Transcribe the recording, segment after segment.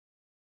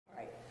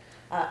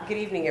Good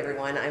evening,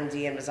 everyone. I'm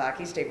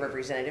Mazzochi, State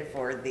Representative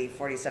for the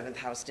 47th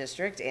House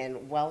District,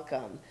 and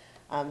welcome.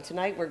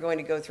 Tonight we're going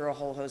to go through a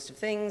whole host of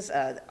things.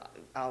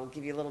 I'll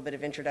give you a little bit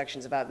of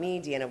introductions about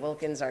me. Deanna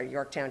Wilkins, our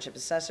York Township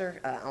Assessor.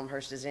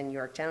 Elmhurst is in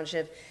York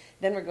Township.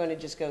 Then we're going to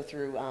just go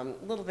through a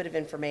little bit of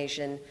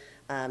information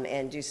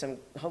and do some,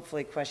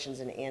 hopefully,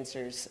 questions and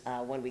answers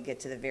when we get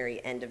to the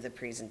very end of the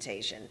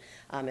presentation.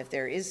 If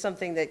there is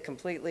something that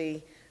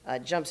completely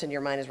jumps in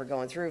your mind as we're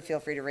going through, feel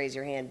free to raise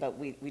your hand, but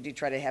we do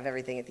try to have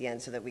everything at the end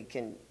so that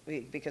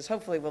because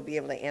hopefully we'll be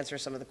able to answer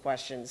some of the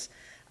questions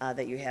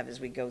that you have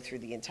as we go through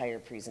the entire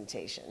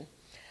presentation.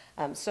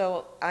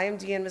 So I am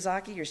Deanna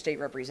Mazzochi, your state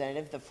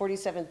representative. The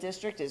 47th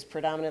District is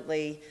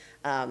predominantly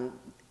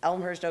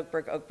Elmhurst, Oak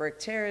Brook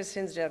Terrace,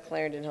 Hinsdale,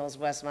 Clarendon Hills,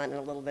 Westmont, and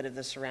a little bit of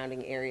the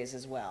surrounding areas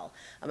as well.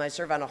 I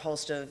serve on a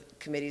host of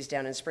committees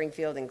down in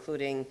Springfield,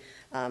 including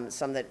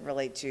some that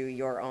relate to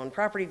your own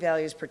property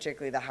values,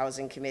 particularly the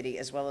Housing Committee,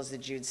 as well as the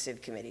Jude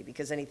Civ Committee,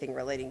 because anything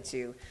relating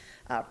to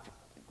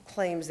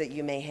claims that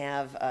you may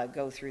have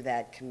go through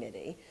that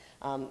committee.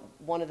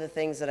 One of the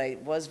things that I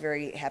was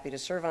very happy to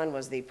serve on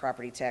was the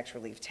Property Tax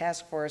Relief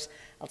Task Force.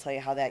 I'll tell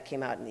you how that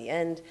came out in the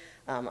end.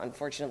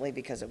 Unfortunately,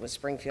 because it was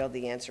Springfield,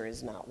 the answer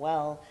is not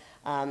well.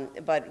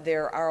 But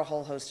there are a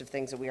whole host of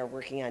things that we are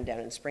working on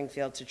down in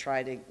Springfield to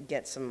try to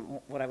get some,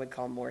 what I would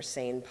call more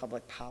sane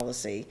public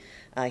policy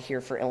here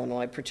for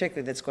Illinois,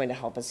 particularly that's going to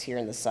help us here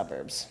in the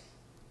suburbs.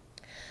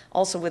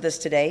 Also with us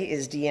today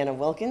is Deanna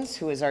Wilkins,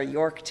 who is our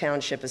York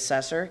Township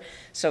Assessor.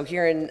 So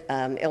here in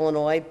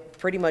Illinois,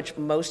 pretty much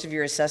most of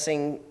your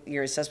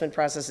assessment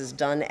process is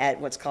done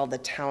at what's called the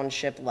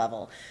township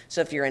level.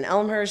 So if you're in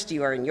Elmhurst,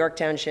 you are in York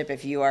Township.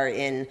 If you are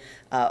in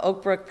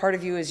Oak Brook, part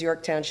of you is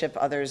York Township,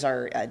 others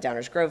are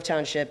Downers Grove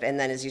Township, and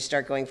then as you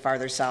start going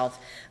farther south,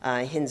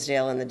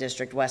 Hinsdale in the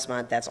district,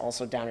 Westmont, that's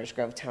also Downers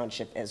Grove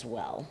Township as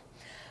well.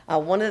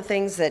 One of the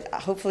things that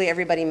hopefully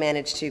everybody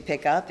managed to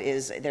pick up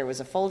is there was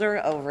a folder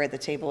over at the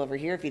table over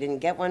here. If you didn't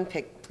get one,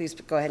 please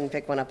go ahead and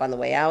pick one up on the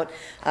way out.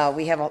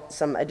 We have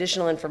some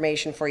additional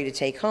information for you to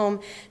take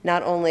home,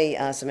 not only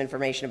some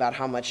information about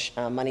how much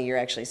money you're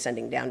actually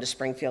sending down to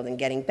Springfield and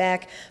getting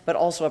back, but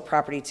also a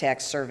property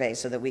tax survey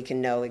so that we can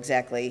know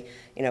exactly,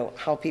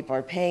 how people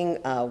are paying,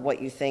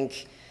 what you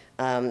think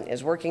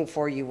is working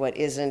for you, what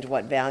isn't,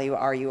 what value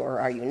are you or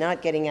are you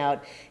not getting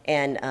out,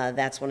 and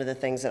that's one of the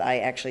things that I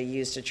actually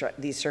use to try,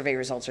 these survey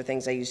results are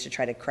things I use to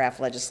try to craft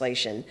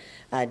legislation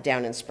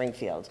down in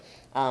Springfield.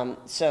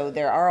 So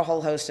there are a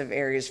whole host of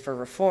areas for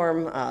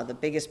reform. The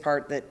biggest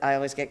part that I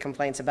always get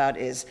complaints about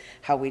is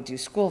how we do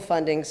school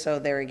funding, so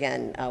there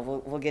again,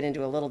 we'll get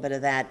into a little bit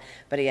of that,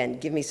 but again,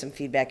 give me some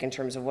feedback in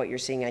terms of what you're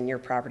seeing on your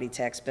property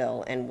tax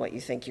bill and what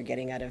you think you're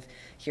getting out of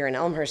here in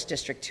Elmhurst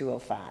District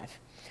 205.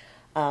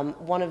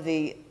 One of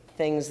the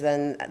things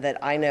then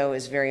that I know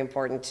is very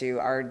important to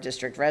our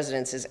district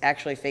residents is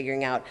actually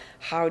figuring out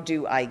how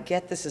do I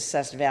get this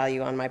assessed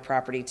value on my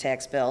property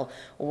tax bill,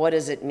 what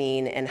does it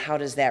mean, and how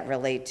does that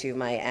relate to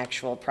my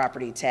actual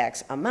property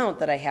tax amount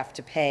that I have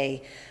to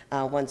pay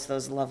once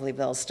those lovely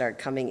bills start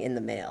coming in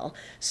the mail.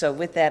 So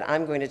with that,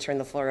 I'm going to turn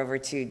the floor over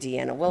to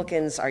Deanna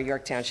Wilkins, our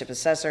York Township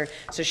Assessor,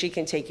 so she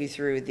can take you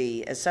through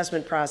the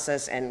assessment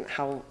process and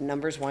how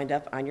numbers wind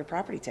up on your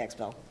property tax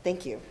bill.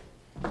 Thank you.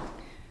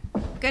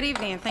 Good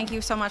evening, and thank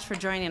you so much for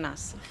joining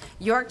us.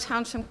 York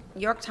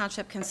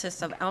Township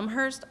consists of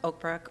Elmhurst, Oak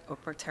Brook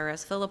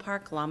Terrace, Villa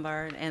Park,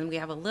 Lombard, and we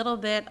have a little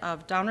bit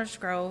of Downers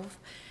Grove,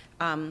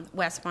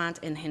 Westmont,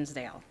 and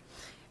Hinsdale.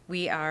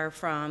 We are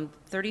from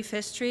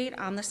 35th Street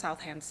on the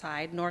south-hand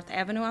side, North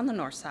Avenue on the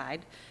north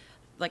side,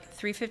 like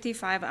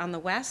 355 on the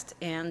west,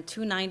 and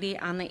 290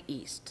 on the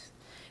east.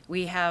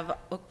 We have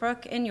Oak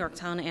Brook and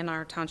Yorktown in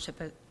our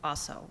township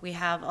also. We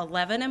have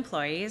 11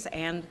 employees,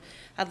 and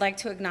I'd like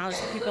to acknowledge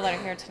the people that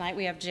are here tonight.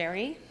 We have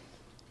Jerry,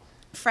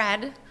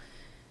 Fred,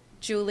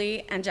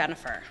 Julie, and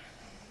Jennifer.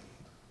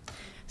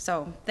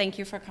 So thank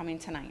you for coming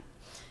tonight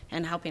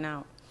and helping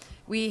out.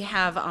 We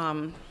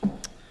have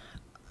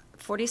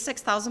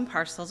 46,000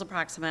 parcels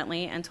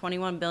approximately and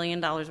 $21 billion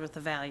worth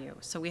of value.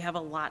 So we have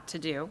a lot to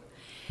do.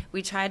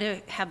 We try to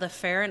have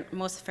the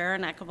most fair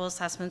and equitable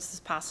assessments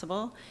as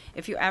possible.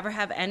 If you ever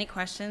have any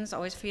questions,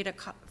 always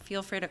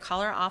feel free to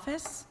call our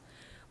office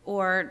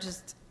or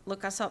just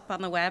look us up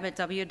on the web at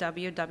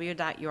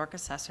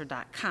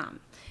www.yorkassessor.com.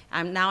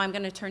 Now I'm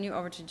going to turn you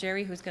over to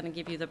Jerry, who's going to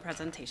give you the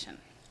presentation.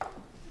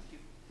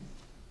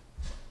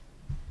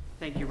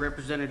 Thank you,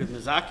 Representative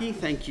Mazzochi.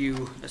 Thank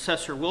you,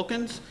 Assessor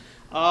Wilkins.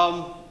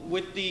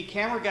 With the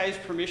camera guy's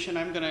permission,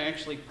 I'm going to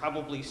actually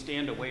probably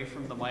stand away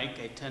from the mic.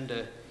 I tend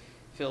to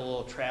feel a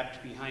little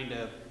trapped behind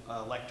a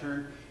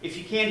lectern. If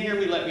you can't hear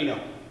me, let me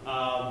know.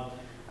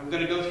 I'm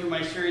going to go through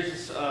my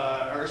series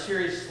of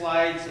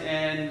slides,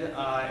 and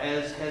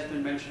as has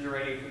been mentioned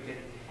already, if we could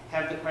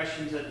have the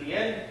questions at the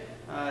end,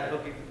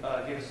 it'll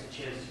give us a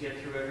chance to get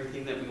through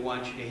everything that we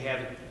want you to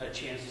have a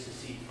chance to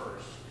see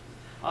first.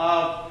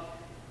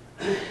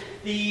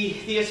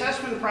 The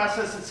assessment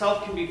process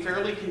itself can be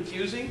fairly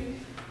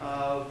confusing.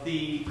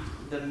 The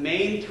The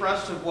main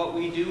thrust of what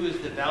we do is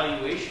the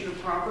valuation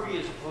of property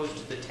as opposed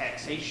to the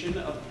taxation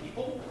of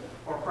people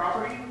or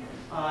property.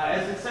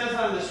 As it says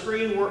on the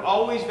screen, we're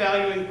always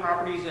valuing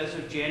properties as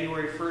of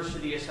January 1st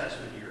of the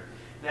assessment year.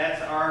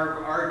 That's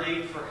our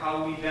date for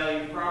how we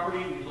value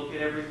property. We look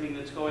at everything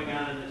that's going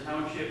on in the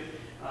township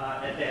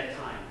at that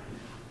time.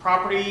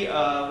 Property,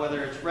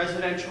 whether it's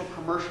residential,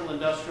 commercial,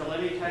 industrial,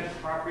 any type of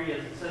property,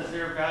 as it says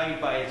there, valued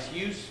by its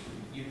use,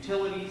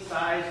 utility,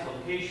 size,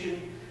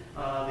 location.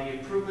 The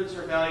improvements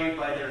are valued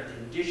by their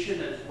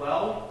condition as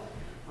well.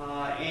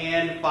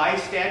 And by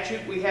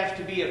statute, we have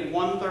to be at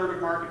 1/3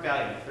 of market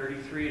value,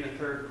 33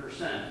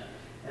 1/3%.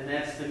 And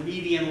that's the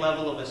median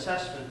level of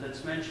assessment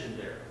that's mentioned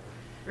there.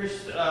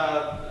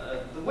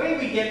 The way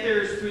we get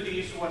there is through the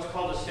use of what's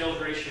called a sales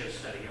ratio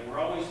study. And we're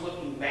always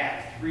looking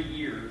back 3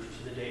 years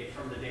to the date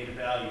from the date of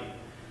value.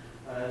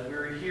 As we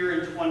were here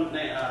in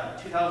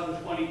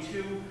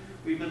 2022,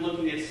 we've been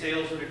looking at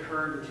sales that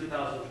occurred in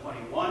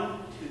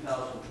 2021,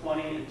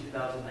 2020, and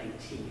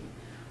 2019.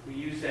 We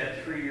use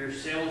that 3-year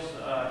sales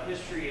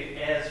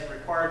history as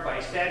required by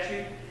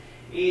statute.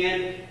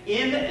 And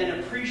in an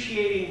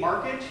appreciating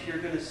market, you're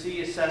going to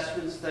see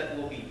assessments that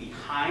will be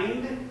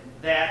behind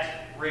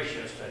that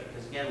ratio study.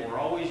 Because again, we're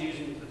always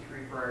using the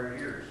 3 prior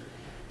years.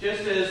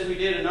 Just as we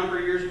did a number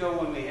of years ago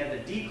when we had the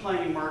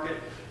declining market,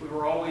 we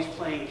were always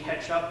playing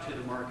catch up to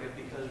the market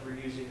because we're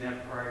using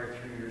that prior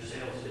 3-year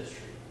sales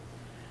history.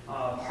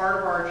 Part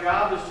of our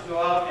job is to go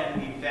out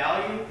and we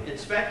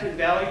inspect and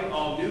value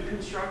all new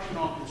construction,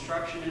 all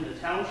construction in the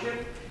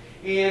township.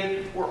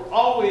 And we're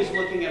always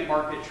looking at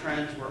market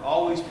trends. We're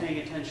always paying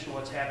attention to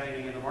what's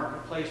happening in the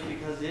marketplace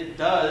because it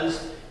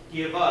does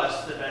give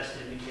us the best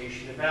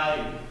indication of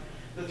value.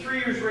 The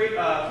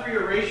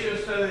 3-year ratio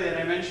study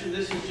that I mentioned,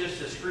 this is just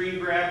a screen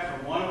grab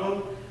from one of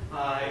them.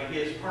 It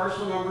gives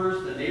parcel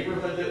numbers, the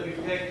neighborhood that we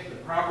picked, the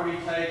property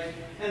type,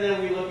 and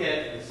then we look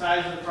at the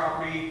size of the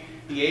property,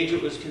 the age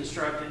it was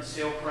constructed,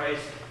 sale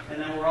price,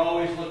 and then we're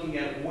always looking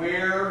at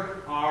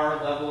where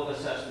our level of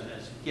assessment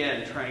is.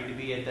 Again, trying to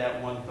be at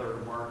that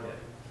 1/3 market.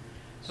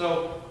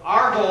 So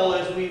our goal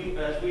as we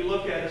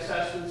look at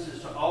assessments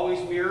is to always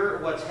mirror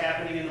what's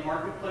happening in the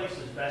marketplace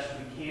as best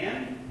we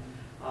can.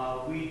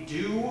 We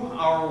do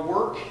our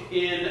work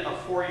in a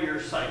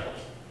 4-year cycle.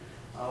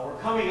 We're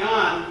coming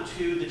on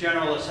to the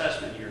general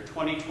assessment year,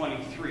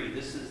 2023.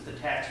 This is the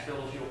tax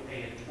bills you'll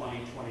pay in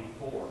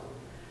 2024.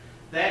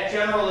 That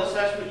general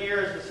assessment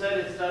year, as I said,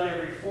 it's done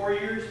every 4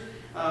 years.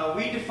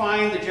 We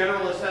define the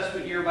general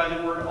assessment year by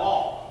the word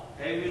all.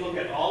 Okay? We look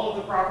at all of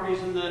the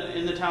properties in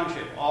the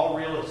township, all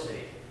real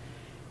estate.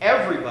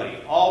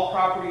 Everybody, all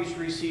properties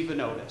receive a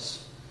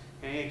notice.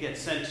 Okay? It gets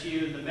sent to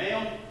you in the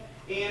mail.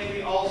 And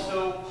we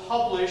also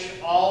publish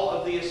all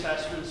of the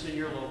assessments in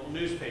your local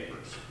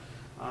newspapers.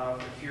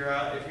 If you're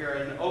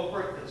in Oak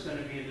Brook, that's going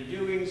to be in the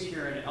Doings.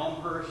 Here in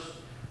Elmhurst,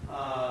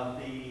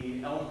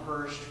 the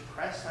Elmhurst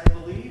Press, I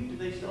believe. Do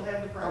they still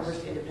have the press?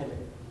 Elmhurst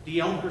Independent. The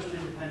Elmhurst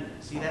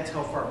Independent. See, that's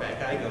how far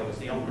back I go, is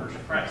the Elmhurst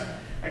Press.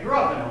 I grew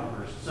up in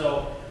Elmhurst,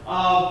 so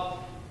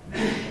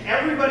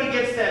everybody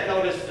gets that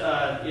notice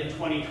in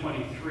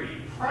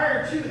 2023.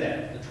 Prior to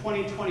that, the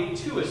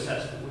 2022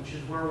 assessment, which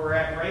is where we're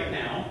at right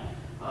now,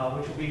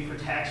 which will be for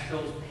tax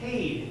bills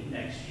paid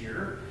next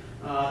year.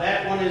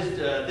 That one is,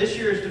 this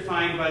year is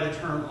defined by the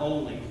term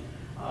only.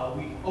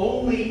 We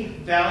only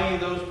value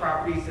those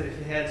properties that if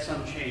it had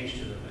some change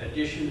to them,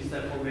 additions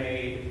that were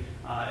made,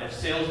 if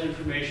sales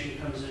information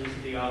comes into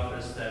the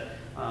office that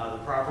the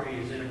property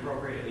is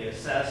inappropriately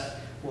assessed,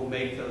 we'll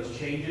make those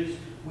changes.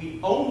 We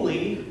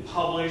only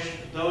publish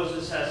those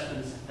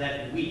assessments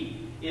that we,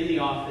 in the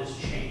office,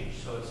 change.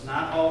 So it's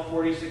not all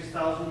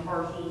 46,000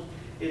 parcels,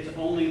 it's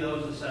only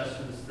those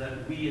assessments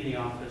that we in the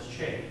office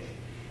change.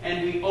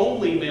 And we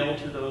only mail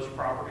to those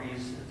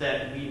properties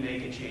that we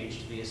make a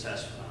change to the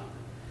assessment on.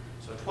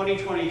 So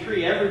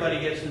 2023,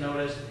 everybody gets a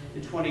notice.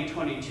 In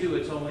 2022,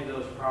 it's only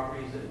those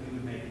properties that we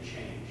would make a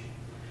change.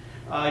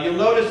 You'll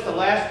notice the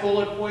last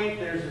bullet point,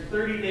 there's a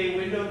 30-day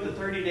window. The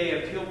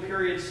 30-day appeal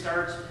period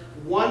starts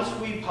once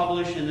we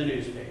publish in the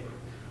newspaper.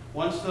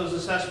 Once those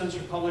assessments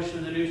are published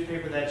in the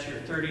newspaper, that's your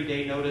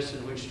 30-day notice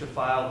in which to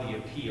file the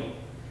appeal.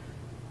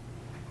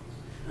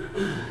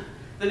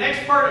 The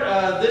next part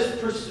of this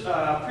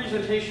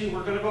presentation,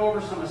 we're going to go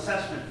over some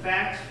assessment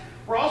facts.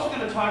 We're also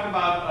going to talk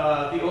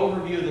about the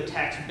overview of the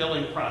tax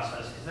billing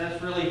process, because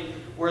that's really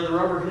where the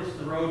rubber hits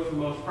the road for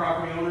most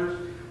property owners.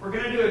 We're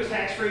going to do a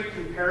tax rate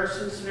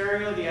comparison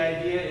scenario. The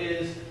idea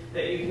is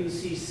that you can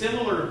see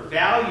similar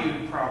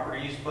valued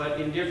properties,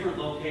 but in different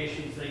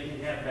locations they can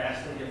have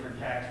vastly different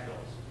tax bills.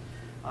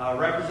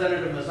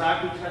 Representative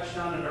Mazzochi touched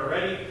on it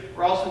already.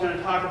 We're also going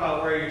to talk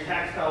about where your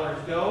tax dollars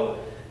go,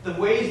 the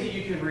ways that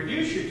you can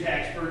reduce your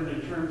tax burden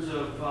in terms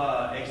of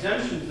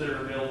exemptions that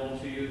are available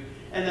to you,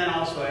 and then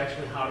also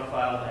actually how to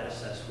file that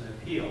assessment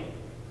appeal.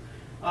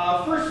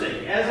 First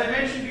thing, as I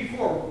mentioned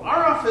before,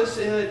 our office,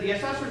 the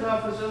assessor's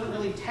office, doesn't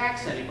really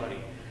tax anybody.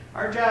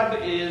 Our job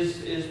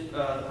is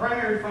the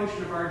primary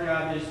function of our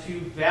job is to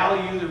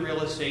value the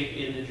real estate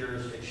in the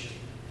jurisdiction.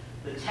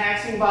 The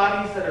taxing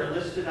bodies that are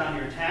listed on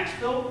your tax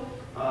bill,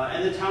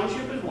 and the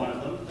township is one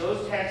of them.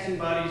 Those taxing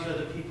bodies are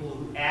the people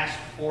who ask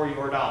for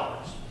your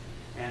dollars.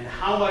 And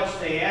how much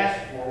they ask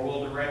for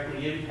will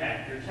directly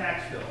impact your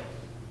tax bill.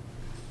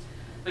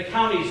 The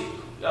county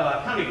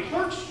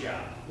clerk's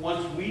job,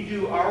 once we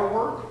do our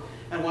work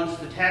and once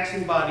the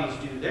taxing bodies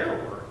do their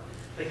work,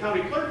 the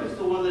county clerk is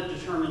the one that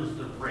determines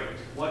the rate,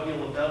 what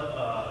you'll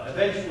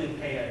eventually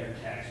pay on your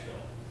tax bill.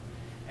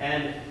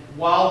 And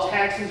while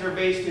taxes are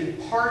based in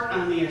part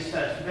on the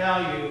assessed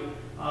value,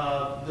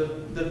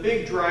 the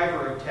big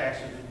driver of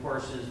taxes, of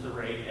course, is the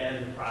rate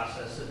and the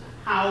process of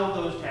how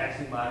those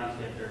taxing bodies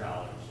get their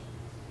dollars.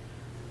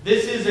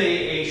 This is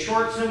a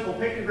short, simple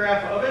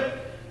pictograph of it.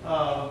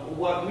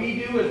 What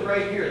we do is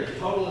right here, the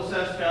total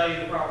assessed value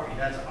of the property.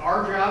 That's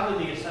our job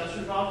in the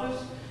assessor's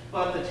office.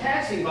 But the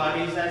taxing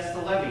bodies, that's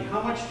the levy.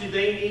 How much do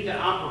they need to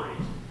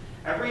operate?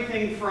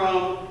 Everything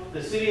from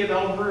the city of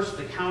Elmhurst,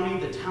 the county,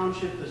 the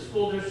township, the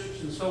school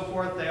districts, and so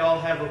forth, they all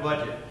have a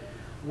budget.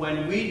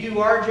 When we do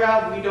our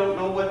job, we don't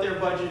know what their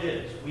budget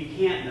is. We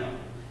can't know.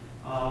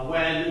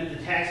 When the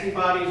taxing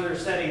bodies are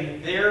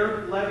setting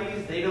their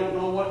levies, they don't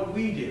know what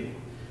we do.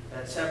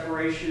 That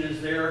separation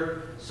is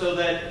there so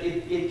that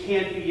it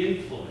can't be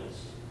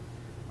influenced.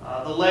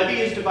 The levy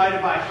is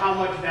divided by how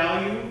much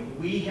value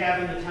we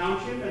have in the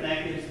township, and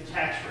that gives the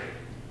tax rate.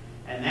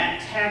 And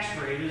that tax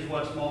rate is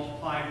what's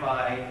multiplied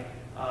by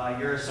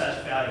your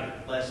assessed value,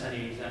 less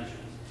any exemptions.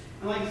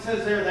 And like it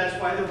says there,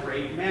 that's why the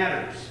rate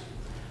matters.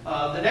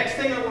 The next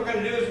thing that we're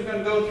going to do is we're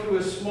going to go through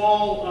a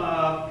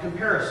small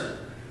comparison.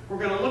 We're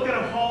going to look at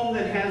a home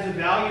that has a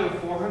value of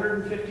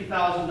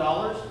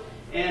 $450,000,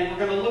 and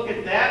we're going to look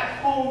at that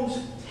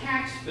home's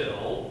tax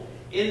bill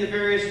in the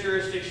various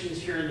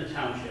jurisdictions here in the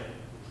township.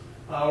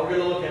 We're going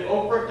to look at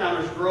Oak Brook,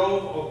 Downers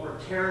Grove, Oak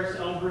Brook Terrace,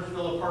 Elmhurst,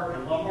 Villa Park,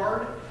 and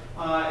Lombard.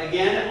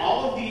 Again,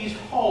 all of these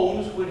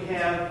homes would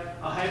have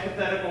a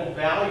hypothetical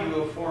value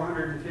of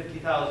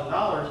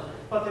 $450,000,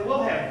 but they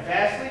will have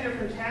vastly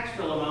different tax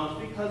bill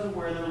amounts because of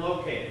where they're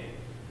located.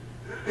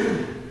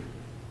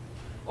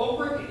 Oak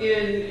Brook,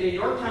 in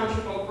York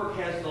Township, Oak Brook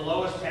has the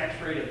lowest tax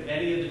rate of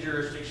any of the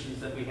jurisdictions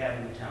that we have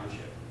in the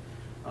township.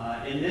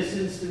 In this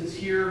instance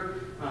here,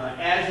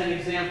 as an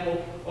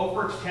example, Oak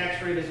Brook's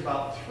tax rate is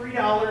about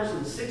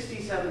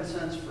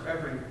 $3.67 for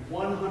every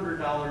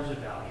 $100 of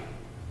value.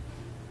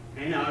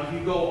 Okay, now, if you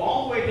go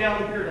all the way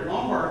down here to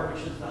Lombard,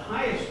 which is the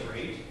highest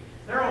rate,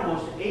 they're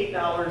almost $8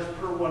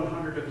 per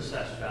 100 of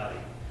assessed value.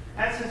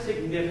 That's a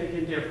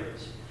significant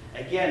difference.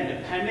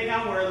 Again, depending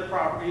on where the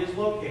property is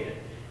located.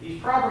 These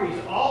properties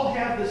all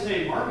have the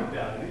same market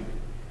value,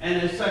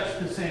 and as such,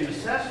 the same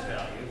assessed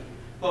value,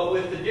 but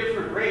with the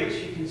different rates,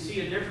 you can see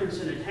a difference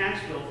in a tax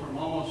bill from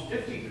almost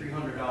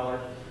 $5,300 to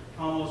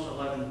almost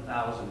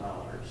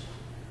 $11,000.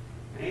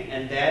 Okay?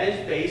 And that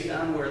is based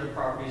on where the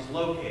property is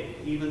located,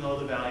 even though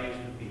the values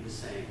would be the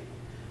same.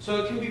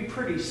 So it can be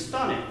pretty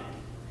stunning.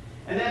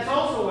 And that's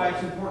also why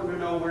it's important to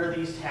know where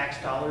these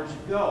tax dollars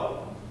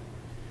go.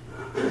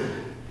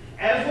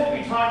 As what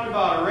we talked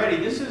about already,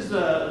 this is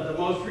the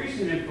most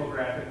recent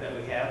infographic that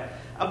we have.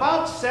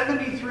 About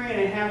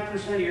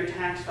 73.5% of your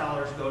tax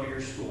dollars go to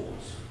your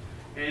schools.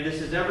 And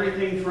this is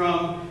everything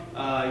from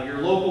your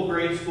local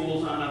grade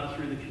schools on up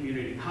through the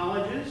community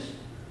colleges.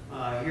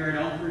 Here in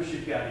Elmhurst,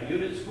 you've got a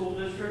unit school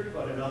district,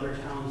 but in other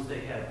towns they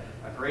have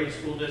a grade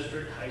school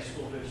district, high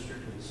school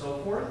district, and so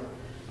forth.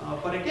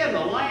 But again, the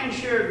lion's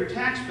share of your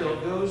tax bill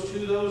goes to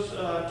those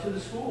to the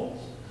schools,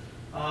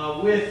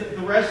 with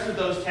the rest of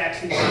those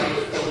taxing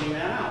bodies filling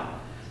that out.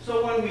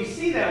 So when we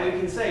see that, we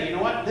can say, you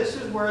know what, this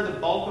is where the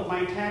bulk of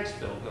my tax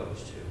bill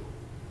goes to.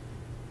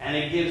 And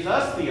it gives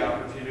us the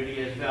opportunity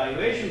as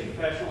valuation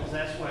professionals,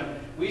 that's when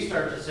we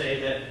start to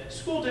say that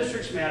school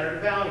districts matter to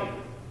value.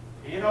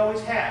 And it always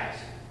has.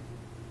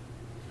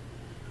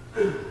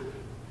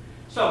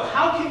 So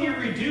how can you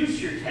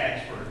reduce your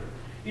tax burden?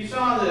 You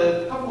saw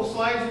a couple of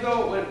slides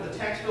ago, the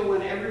tax bill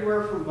went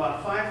everywhere from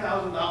about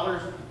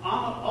 $5,000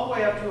 all the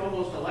way up to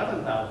almost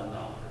 $11,000.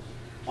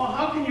 Well,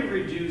 how can you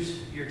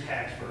reduce your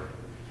tax burden?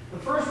 The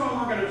first one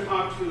we're going to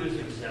talk to is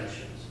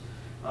exemptions.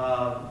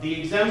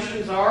 The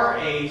exemptions are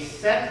a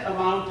set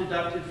amount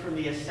deducted from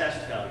the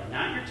assessed value,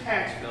 not your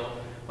tax bill,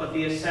 but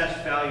the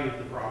assessed value of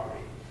the property.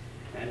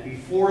 And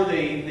before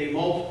they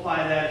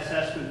multiply that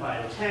assessment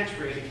by the tax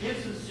rate, it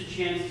gives us a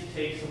chance to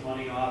take some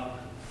money off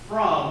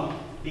from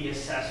the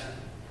assessment.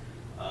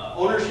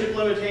 Ownership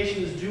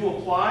limitations do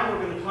apply.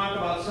 We're going to talk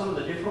about some of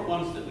the different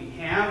ones that we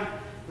have.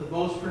 The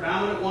most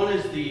predominant one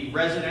is the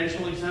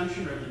residential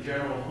exemption or the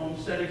general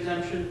homestead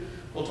exemption.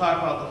 We'll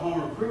talk about the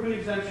home improvement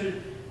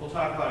exemption. We'll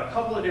talk about a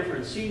couple of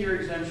different senior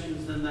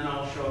exemptions, and then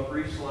I'll show a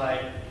brief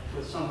slide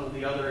with some of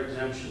the other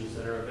exemptions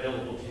that are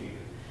available to you.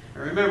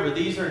 And remember,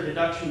 these are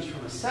deductions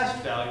from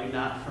assessed value,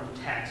 not from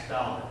tax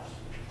dollars.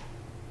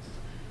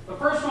 The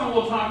first one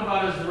we'll talk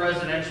about is the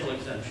residential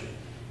exemption.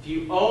 If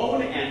you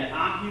own and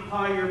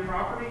occupy your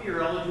property,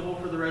 you're eligible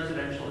for the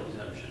residential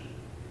exemption.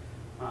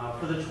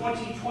 For the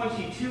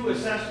 2022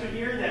 assessment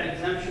year, that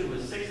exemption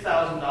was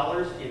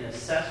 $6,000 in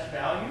assessed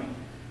value.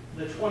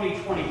 The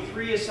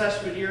 2023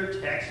 assessment year,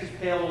 taxes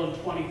payable in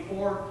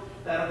 24,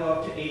 that'll go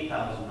up to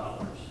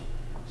 $8,000.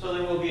 So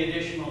there will be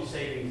additional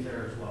savings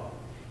there as well.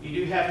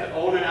 You do have to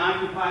own and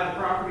occupy the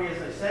property.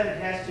 As I said,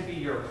 it has to be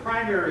your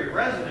primary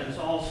residence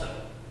also.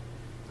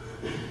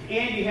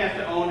 And you have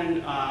to own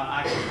and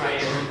occupy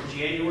it on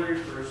January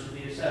 1st of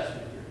the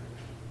assessment year.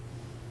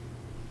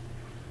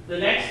 The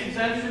next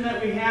exemption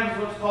that we have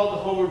is what's called the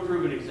home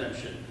improvement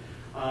exemption.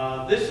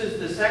 This is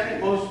the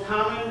second most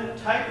common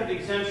type of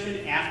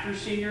exemption after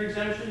senior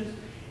exemptions.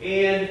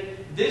 And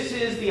this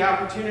is the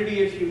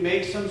opportunity, if you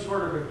make some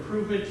sort of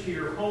improvement to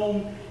your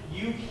home,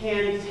 you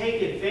can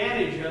take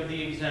advantage of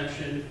the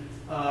exemption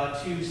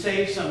to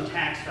save some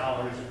tax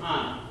dollars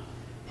on it.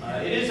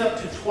 It is up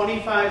to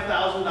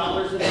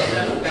 $25,000 in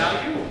assessed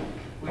value,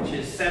 which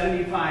is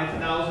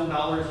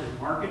 $75,000 in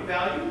market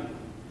value.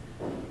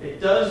 It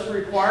does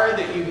require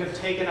that you have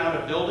taken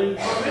out a building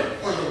permit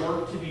for the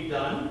work to be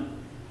done.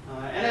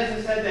 And as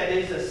I said, that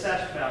is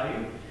assessed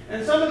value.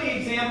 And some of the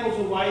examples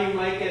of why you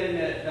might get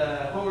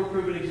a home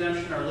improvement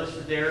exemption are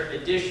listed there.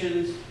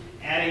 Additions,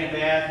 adding a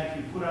bath, if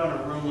you put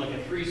out a room like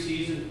a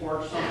three-season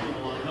porch, something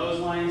along those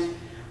lines.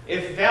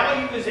 If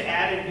value is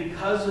added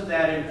because of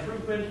that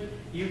improvement,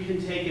 you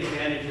can take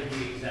advantage of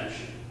the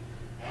exemption.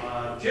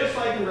 Just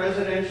like the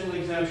residential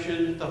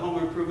exemption, the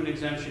home improvement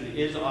exemption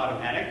is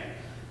automatic.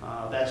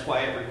 That's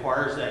why it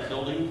requires that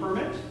building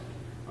permit.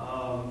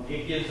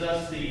 It gives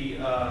us the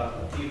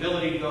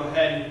ability to go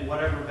ahead and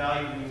whatever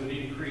value we would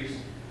increase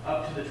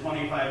up to the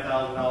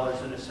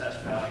 $25,000 in assessed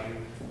value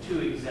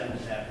to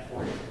exempt that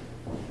for you.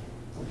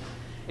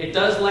 It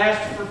does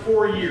last for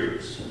 4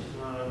 years.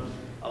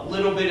 A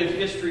little bit of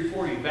history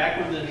for you. Back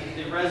when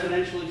the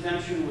residential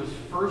exemption was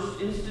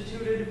first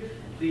instituted,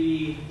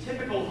 the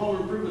typical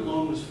home improvement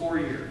loan was 4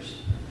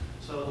 years.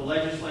 So the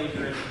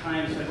legislature at the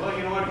time said, well,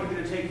 you know what, if we're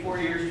going to take 4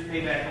 years to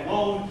pay back a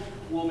loan,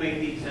 we'll make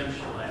the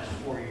exemption last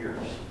 4 years.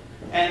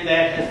 And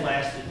that has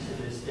lasted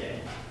to this day.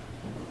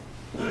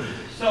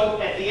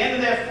 So at the end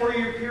of that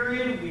 4-year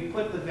period, we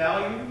put the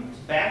value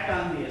back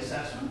on the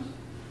assessment.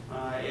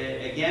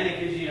 Again, it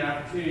gives you an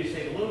opportunity to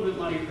save a little bit of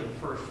money for the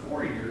first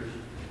 4 years.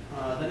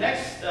 The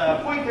next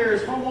point there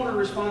is homeowner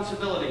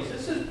responsibilities.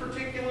 This is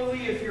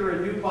particularly if you're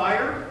a new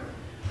buyer.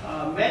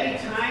 Many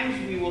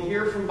times we will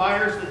hear from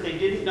buyers that they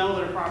didn't know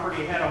that a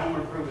property had a home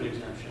improvement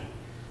exemption.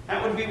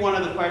 That would be one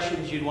of the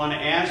questions you'd want to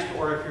ask,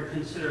 or if you're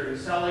considering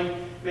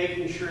selling,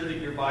 making sure that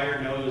your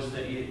buyer knows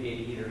that it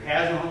either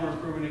has a home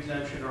improvement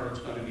exemption or it's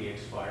going to be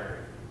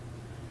expiring.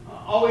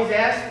 Always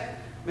ask.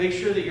 Make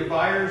sure that your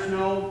buyers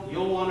know.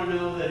 You'll want to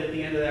know that at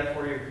the end of that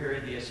 4-year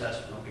period, the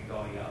assessment will be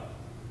going up.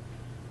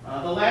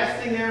 The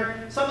last thing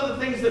there, some of the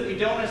things that we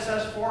don't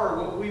assess for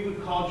are what we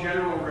would call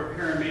general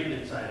repair and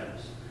maintenance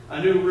items.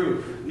 A new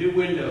roof, new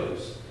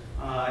windows,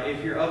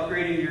 if you're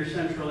upgrading your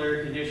central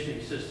air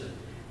conditioning system.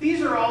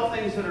 These are all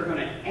things that are going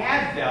to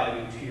add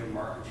value to your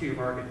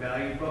market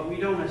value, but we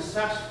don't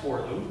assess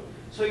for them,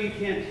 so you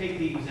can't take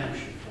the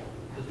exemption for them.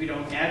 Because we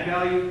don't add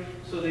value,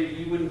 so that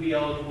you wouldn't be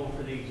eligible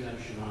for the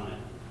exemption on it.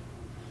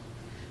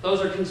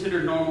 Those are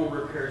considered normal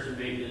repairs and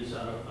maintenance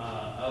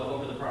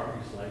over the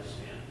property's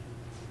lifespan.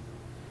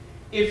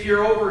 If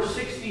you're over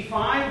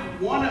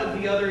 65, one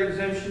of the other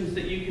exemptions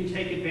that you can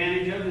take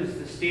advantage of is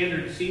the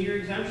standard senior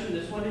exemption.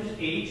 This one is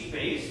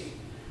age-based.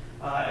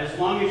 As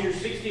long as you're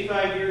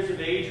 65 years of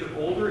age or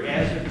older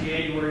as of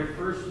January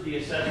 1st of the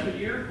assessment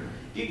year,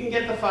 you can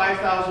get the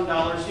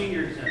 $5,000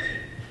 senior exemption.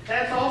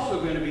 That's also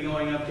going to be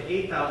going up to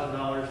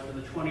 $8,000 for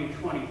the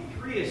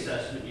 2023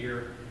 assessment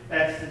year.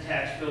 That's the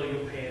tax bill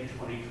you'll pay in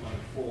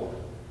 2024.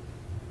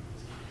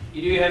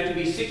 You do have to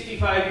be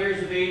 65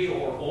 years of age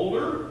or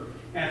older,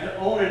 have to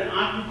own and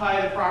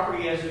occupy the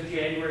property as of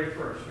January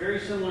 1st, very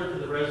similar to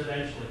the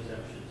residential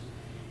exemptions.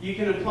 You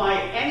can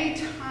apply any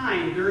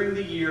time during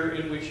the year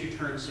in which you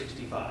turn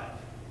 65.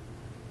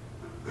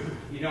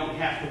 You don't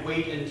have to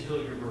wait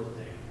until your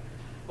birthday.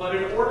 But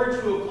in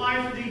order to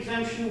apply for the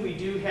exemption, we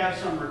do have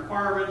some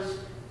requirements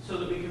so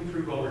that we can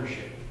prove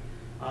ownership.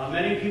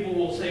 Many people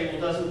will say, well,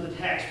 doesn't the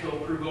tax bill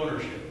prove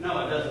ownership?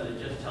 No, it doesn't.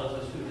 It just tells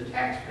us who the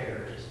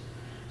taxpayer is.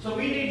 So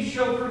we need to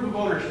show proof of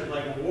ownership,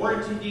 like a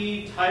warranty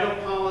deed, title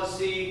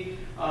policy,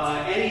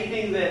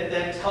 anything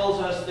that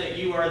tells us that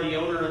you are the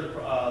owner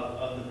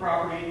of the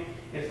property.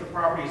 If the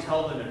property is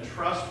held in a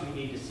trust, we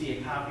need to see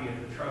a copy of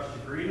the trust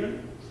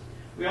agreement.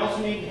 We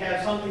also need to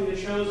have something that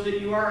shows that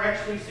you are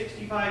actually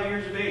 65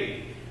 years of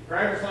age.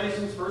 Driver's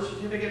license, birth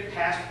certificate,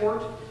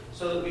 passport,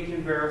 so that we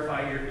can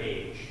verify your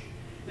age.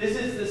 This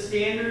is the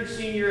standard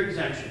senior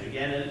exemption.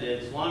 Again,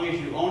 as long as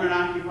you own and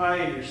occupy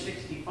and you're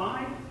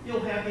 65, you'll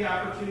have the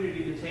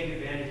opportunity to take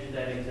advantage of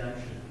that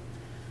exemption.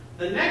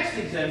 The next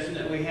exemption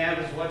that we have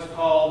is what's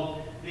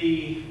called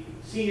the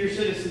senior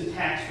citizen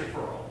tax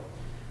deferral.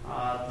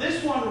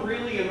 This one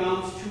really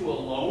amounts to a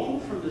loan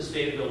from the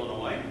state of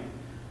Illinois.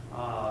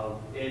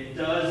 It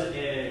does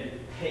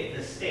pay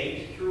the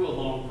state, through a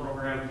loan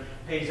program,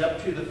 pays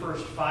up to the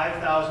first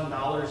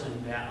 $5,000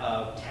 in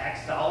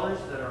tax dollars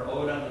that are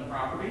owed on the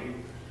property.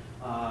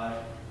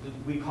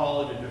 We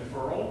call it a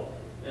deferral.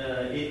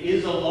 It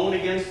is a loan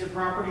against the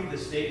property. The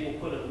state will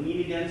put a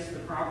lien against the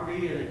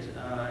property,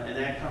 and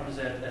that comes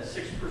at a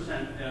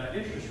 6%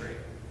 interest rate.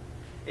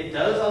 It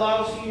does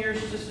allow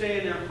seniors to stay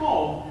in their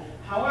home.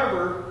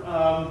 However,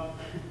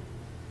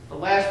 the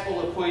last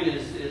bullet point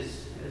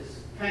is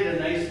kind of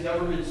nice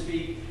government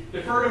speak.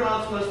 Deferred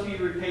amounts must be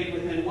repaid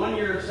within 1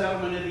 year of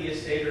settlement of the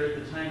estate or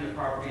at the time the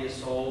property is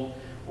sold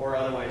or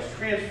otherwise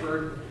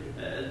transferred.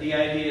 The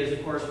idea is,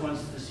 of course,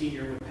 once the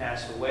senior would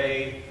pass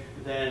away,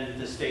 then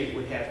the state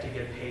would have to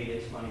get paid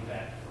its money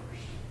back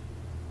first.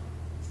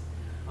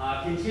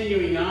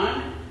 Continuing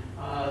on,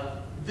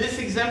 this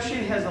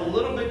exemption has a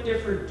little bit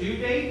different due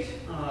date.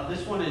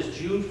 This one is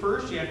June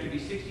 1st. You have to be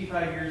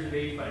 65 years of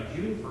age by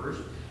June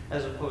 1st,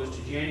 as opposed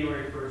to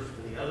January 1st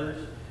for the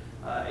others.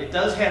 It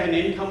does have an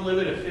income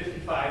limit of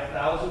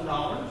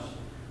 $55,000.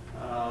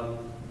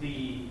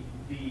 The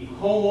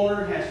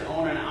homeowner has to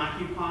own and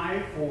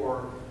occupy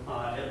for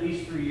at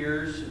least 3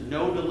 years,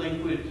 no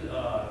delinquent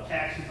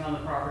taxes on the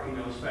property,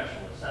 no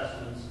special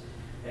assessments.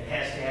 It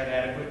has to have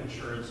adequate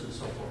insurance and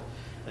so forth.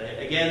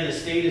 Again, the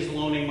state is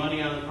loaning money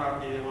on the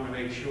property. They want to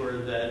make sure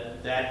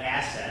that that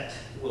asset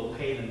will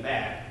pay them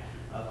back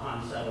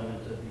upon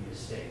settlement of the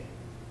estate.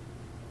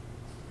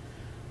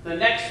 The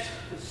next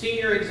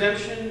senior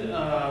exemption,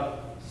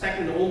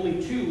 second only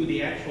to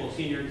the actual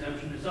senior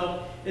exemption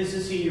itself, is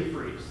the senior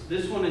freeze.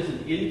 This one is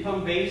an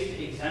income-based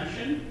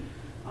exemption.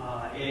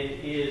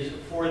 It is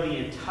for the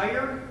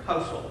entire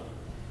household.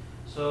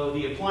 So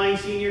the applying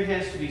senior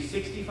has to be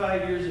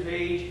 65 years of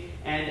age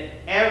and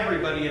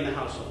everybody in the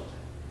household.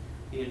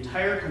 The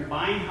entire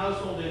combined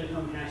household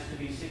income has to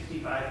be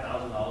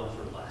 $65,000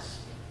 or less.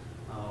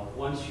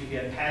 Once you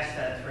get past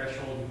that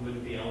threshold, you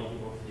wouldn't be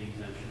eligible for the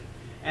exemption.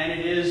 And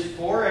it is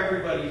for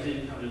everybody's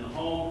income in the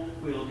home.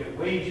 We look at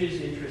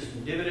wages, interest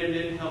and dividend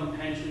income,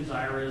 pensions,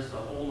 IRAs, the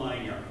whole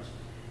 9 yards.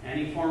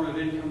 Any form of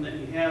income that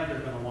you have, they're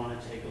going to want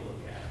to take a look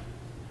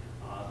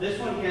at. This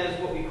one has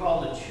what we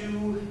call the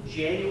 2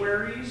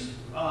 Januaries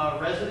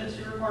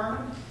residency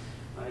requirement.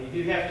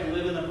 You do have to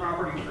live in the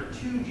property for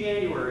 2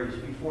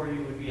 Januaries before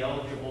you would be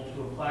eligible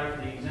to apply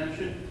for the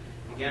exemption.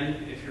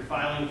 Again, if you're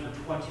filing for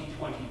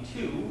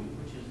 2022,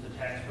 which is the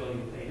tax bill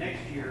you pay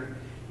next year,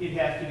 you'd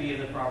have to be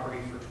in the property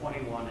for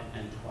 21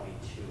 and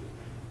 22.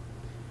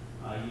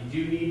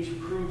 You do need to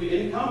prove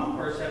income. Of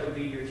course, that would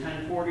be your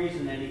 1040s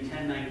and any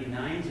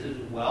 1099s as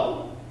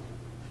well.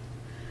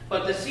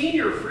 But the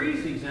senior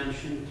freeze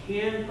exemption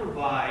can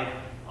provide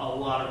a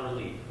lot of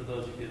relief for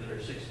those of you that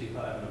are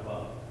 65 and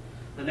above.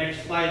 The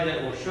next slide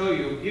that we'll show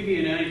you will give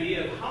you an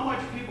idea of how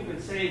much people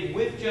could save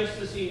with just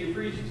the senior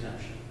freeze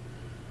exemption.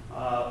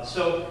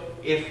 So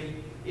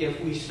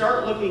if we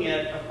start looking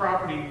at a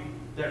property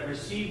that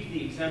received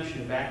the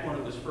exemption back when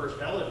it was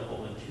first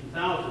eligible in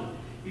 2000,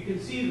 you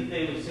can see that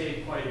they would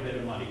save quite a bit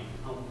of money.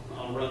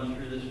 I'll run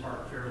through this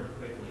part fairly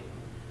quickly.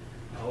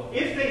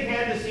 If they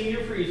had the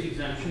senior freeze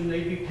exemption,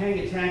 they'd be paying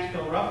a tax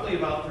bill roughly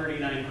about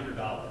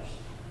 $3,900.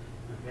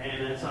 Okay,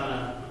 and that's on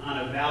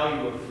a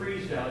value of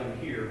freeze value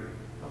here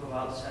of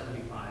about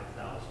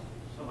 $75,000,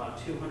 so about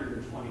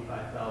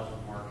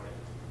 $225,000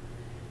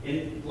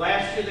 market.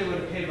 Last year they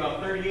would have paid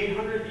about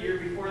 $3,800. The year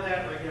before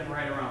that, again,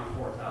 right around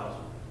 $4,000.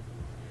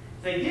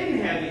 If they didn't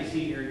have the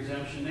senior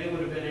exemption, they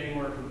would have been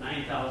anywhere from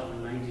 $9,000 to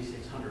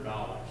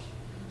 $9,600.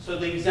 So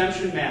the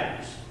exemption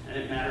matters, and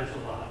it matters a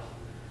lot.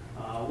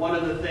 One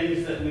of the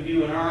things that we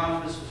do in our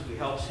office is we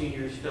help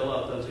seniors fill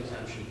out those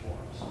exemption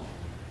forms. All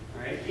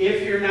right?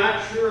 If you're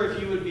not sure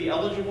if you would be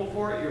eligible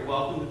for it, you're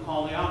welcome to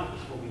call the office.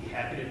 We'll be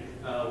happy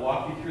to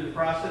walk you through the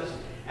process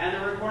and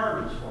the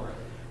requirements for it.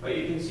 But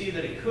you can see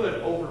that it could,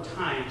 over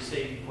time,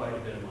 save you quite a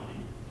bit of money.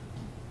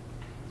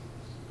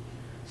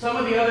 Some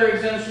of the other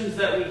exemptions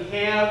that we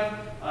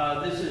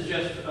have, this is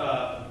just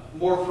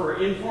more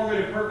for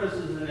informative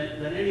purposes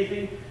than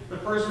anything. The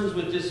persons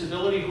with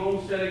disability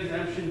homestead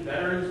exemption,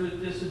 veterans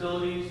with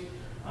disabilities,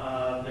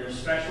 there's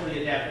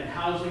specially adapted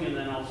housing, and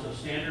then also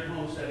standard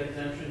homestead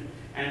exemption,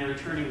 and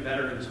returning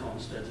veterans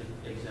homestead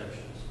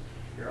exemptions.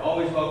 You're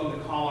always welcome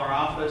to call our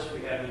office.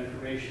 We have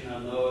information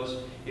on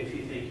those if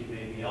you think you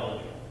may be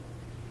eligible.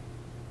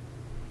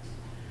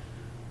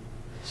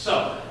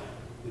 So,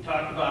 we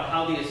talked about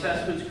how the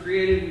assessment's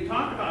created. We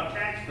talked about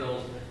tax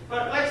bills,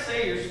 but let's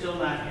say you're still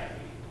not happy.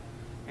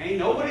 Okay?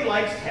 Nobody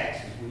likes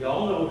taxes. We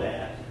all know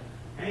that.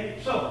 Okay?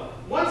 So,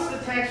 once the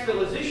tax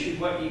bill is issued,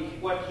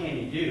 what can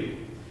you do?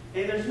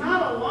 Okay? There's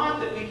not a lot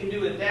that we can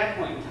do at that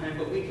point in time,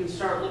 but we can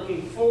start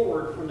looking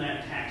forward from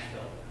that tax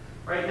bill.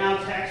 Right now,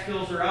 tax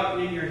bills are out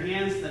and in your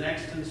hands. The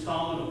next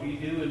installment will be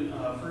due in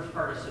first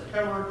part of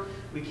September.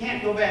 We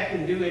can't go back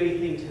and do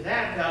anything to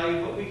that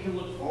value, but we can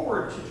look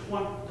forward to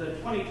the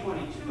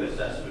 2022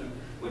 assessment,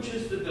 which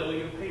is the bill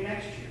you'll pay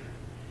next year.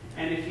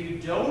 And if you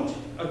don't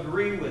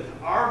agree with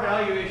our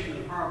valuation of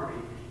the property,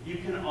 you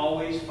can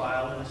always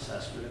file an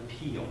assessment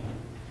appeal.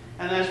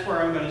 And that's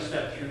where I'm going to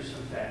step through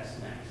some facts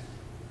next.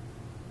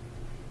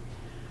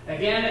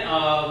 Again,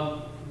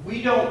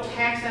 we don't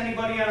tax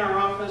anybody in our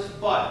office,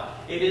 but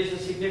it is a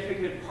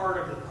significant part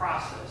of the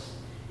process.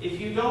 If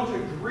you don't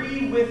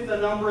agree with the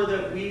number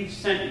that we've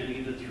sent you,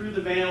 either through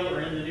the mail or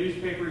in the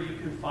newspaper, you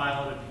can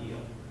file an appeal.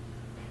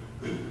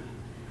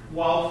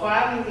 While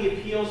filing the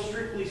appeal,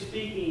 strictly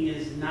speaking,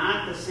 is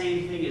not the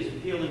same thing as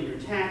appealing your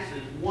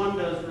taxes, one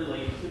does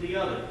relate to the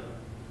other.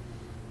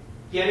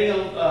 Getting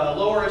a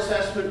lower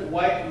assessment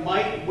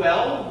might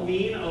well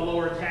mean a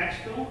lower tax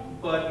bill,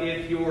 but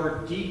if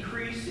your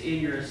decrease in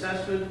your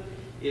assessment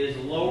is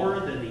lower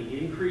than the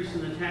increase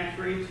in the tax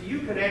rates, you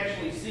could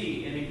actually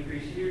see an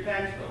increase in your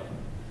tax bill.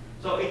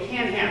 So it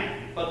can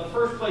happen, but the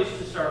first place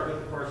to start with,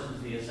 of course,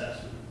 is the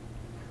assessment.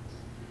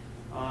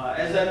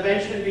 As I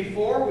mentioned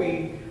before,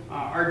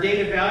 our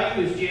date of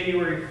value is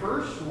January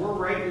 1st. We're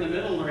right in the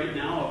middle right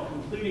now of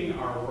completing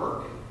our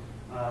work.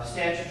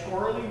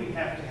 Statutorily, we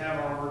have to have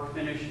our work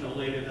finished no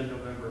later than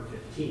November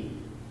 15th.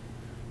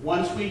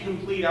 Once we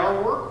complete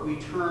our work, we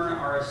turn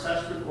our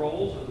assessment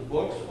rolls of the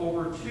books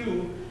over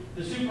to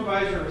the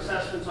Supervisor of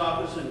Assessment's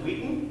office in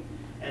Wheaton,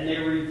 and they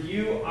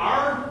review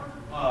our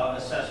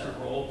assessment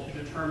roll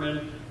to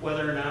determine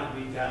whether or not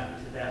we've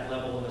gotten to that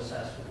level of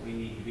assessment we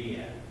need to be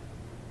at.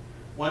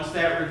 Once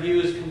that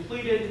review is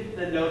completed,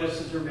 the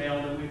notices are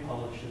mailed and we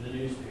publish in the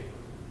newspaper.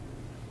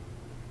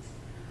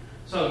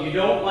 So you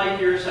don't like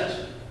your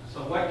assessment. So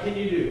what can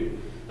you do?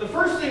 The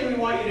first thing we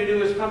want you to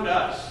do is come to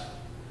us.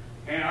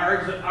 And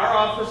our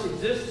office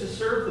exists to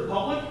serve the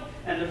public,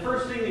 and the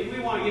first thing that we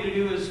want you to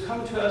do is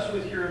come to us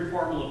with your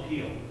informal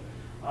appeal.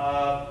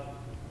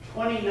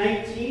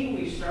 2019,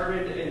 we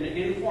started an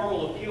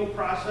informal appeal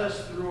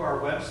process through our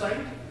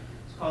website.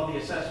 It's called the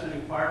Assessment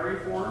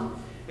Inquiry Form.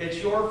 It's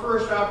your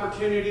first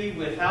opportunity,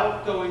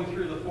 without going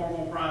through the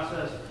formal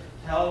process,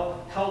 to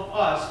help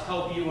us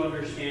help you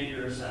understand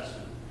your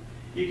assessment.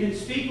 You can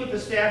speak with the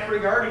staff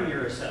regarding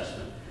your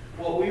assessment.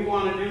 What we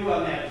want to do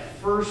on that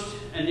first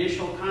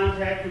initial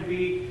contact would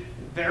be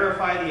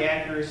verify the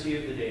accuracy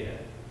of the data.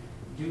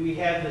 Do we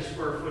have the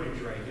square footage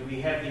right? Do we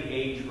have the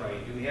age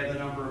right? Do we have the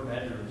number of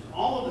bedrooms?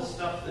 All of the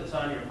stuff that's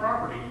on your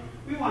property,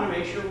 we want to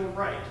make sure we're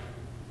right.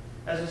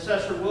 As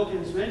Assessor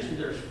Wilkins mentioned,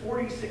 there's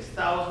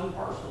 46,000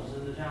 parcels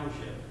in the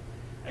township.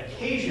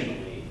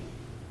 Occasionally,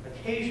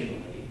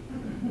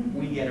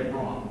 we get it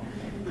wrong.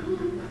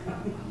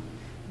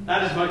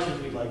 Not as much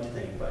as we'd like to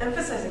think, but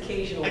Emphasize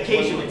occasionally.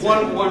 occasionally,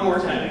 one more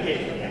time,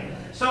 occasionally. Yeah.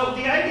 So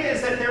the idea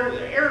is that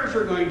errors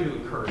are going to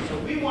occur. So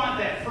we want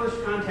that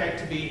first contact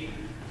to be,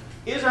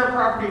 is our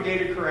property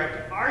data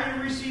correct? Are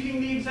you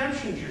receiving the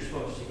exemptions you're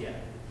supposed to get?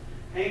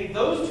 Okay,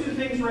 those two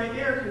things right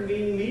there can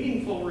mean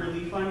meaningful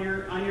relief on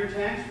your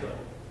tax bill.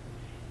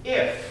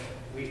 If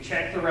we've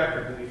checked the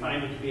record and we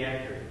find it to be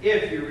accurate,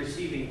 if you're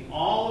receiving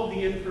all of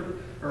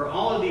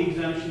the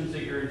exemptions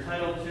that you're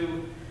entitled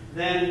to,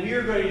 then we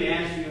are going to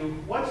ask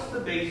you, what's the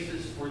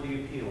basis for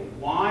the appeal?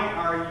 Why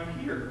are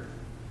you here?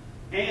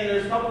 And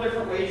there's a couple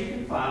different ways you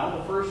can file.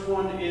 The first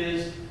one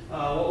is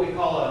what we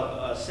call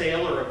a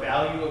sale or a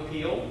value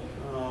appeal.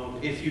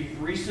 If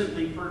you've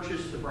recently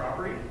purchased the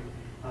property,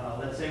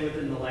 let's say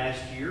within the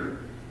last year,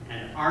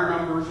 and our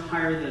number's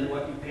higher than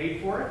what you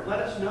paid for it, let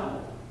us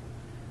know.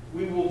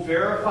 We will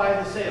verify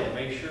the sale,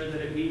 make sure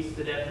that it meets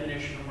the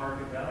definition of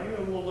market value,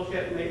 and we'll look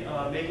at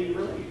making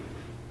relief.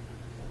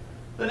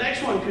 The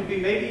next one could be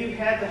maybe you've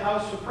had the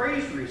house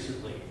appraised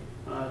recently.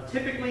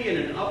 Typically in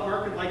an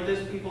upmarket like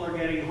this, people are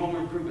getting home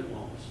improvement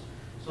loans.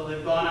 So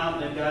they've gone out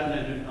and they've gotten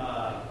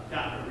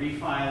a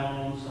refi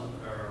loan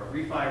or a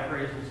refi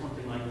appraisal,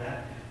 something like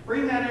that.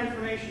 Bring that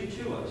information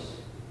to us.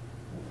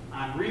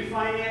 On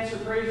refinance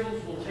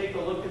appraisals, we'll take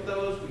a look at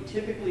those. We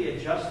typically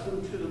adjust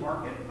them to the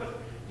market, but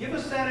give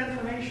us that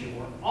information.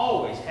 We're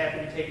always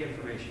happy to take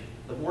information.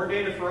 The more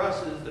data for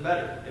us is, the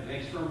better. It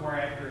makes for a more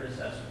accurate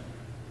assessment.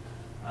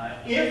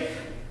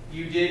 If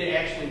you did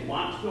actually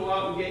want to go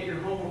out and get your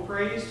home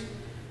appraised,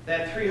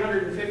 that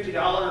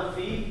 $350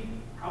 fee,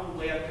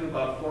 probably up to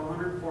about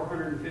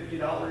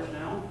 $450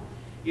 now,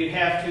 you'd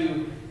have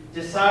to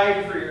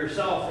decide for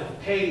yourself if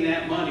paying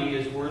that money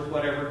is worth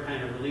whatever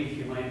kind of relief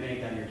you might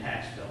make on your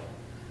tax bill.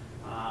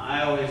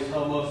 I always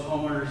tell most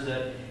homeowners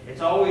that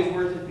it's always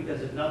worth it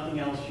because if nothing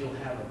else, you'll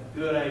have a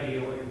good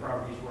idea what your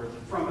property is worth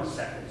from a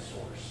second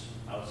source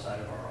outside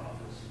of our office.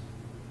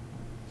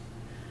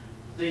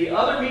 The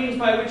other means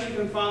by which you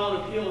can file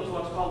an appeal is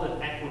what's called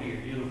an equity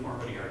or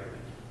uniformity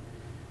argument.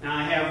 Now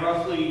I have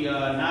roughly,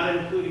 not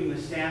including the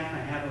staff, I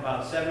have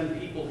about 7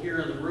 people here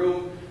in the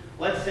room.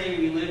 Let's say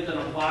we lived in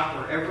a block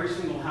where every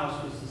single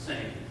house was the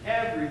same.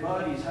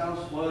 Everybody's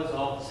house was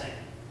all the same.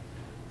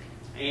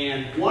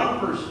 And one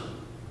person,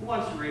 who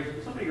wants to raise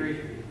it? Somebody raise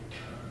your hand.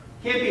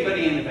 Can't be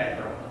anybody in the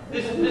back row.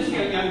 This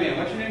young man,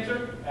 what's your name,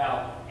 sir?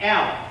 Al.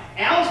 Al.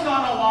 Al's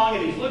gone along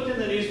and he's looked in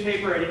the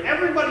newspaper and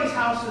everybody's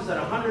house is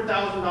at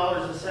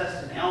 $100,000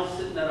 assessed and Al's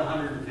sitting at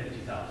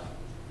 $150,000.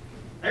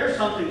 There's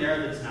something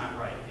there that's not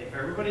right. If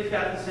everybody's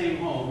got the same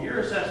home, your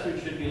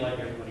assessment should be like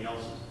everybody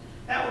else's.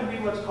 That would be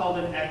what's called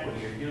an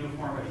equity or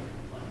uniformity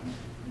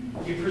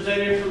complaint. You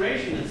present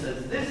information that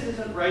says this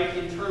isn't right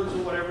in terms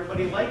of what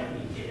everybody like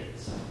me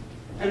is.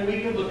 And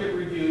we could look at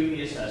reviewing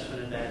the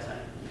assessment at that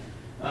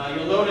time.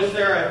 You'll notice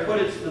there I put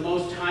it's the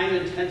most time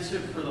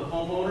intensive for the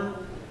homeowner.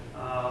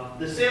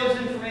 The sales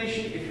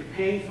information, if you're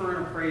paying for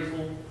an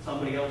appraisal,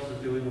 somebody else is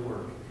doing the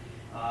work.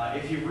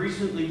 If you've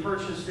recently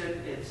purchased it,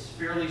 it's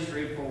fairly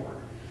straightforward.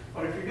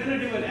 But if you're going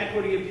to do an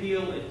equity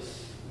appeal,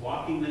 it's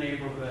walking the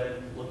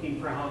neighborhood, looking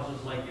for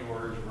houses like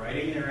yours,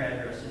 writing their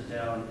addresses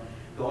down,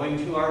 going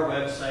to our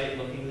website,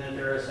 looking at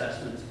their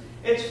assessments.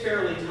 It's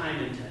fairly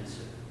time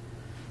intensive.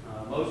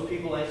 Most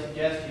people I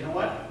suggest, you know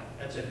what,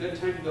 that's a good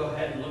time to go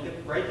ahead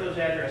and write those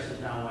addresses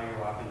down while you're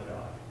walking the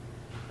dog.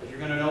 Because you're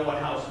going to know what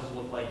houses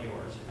look like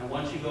yours. And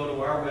once you go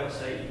to our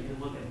website, you can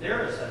look at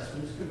their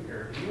assessments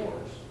compared to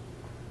yours.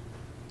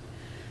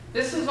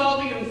 This is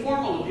all the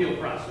informal appeal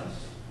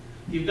process.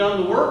 You've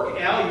done the work,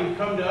 Al, you've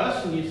come to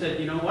us and you said,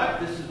 you know what,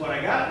 this is what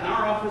I got. And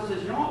our office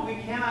says, you know what, we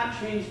cannot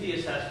change the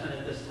assessment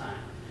at this time.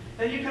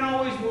 Then you can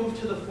always move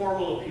to the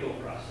formal appeal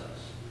process.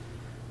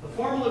 The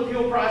formal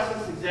appeal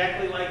process,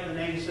 exactly like the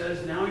name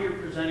says, now you're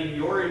presenting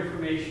your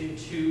information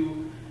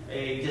to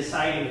a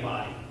deciding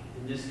body,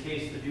 in this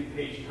case the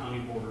DuPage County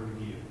Board of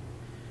Review.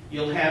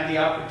 You'll have the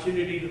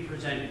opportunity to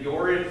present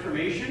your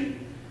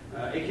information.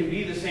 It can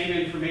be the same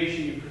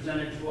information you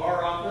presented to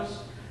our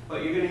office,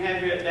 but you're going to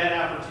have that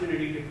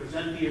opportunity to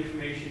present the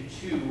information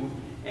to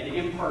an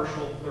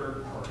impartial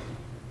third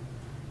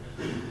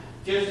party.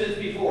 Just as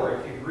before,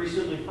 if you've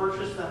recently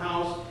purchased the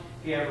house,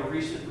 if you have a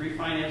recent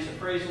refinance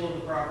appraisal of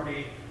the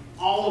property,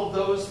 all of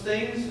those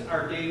things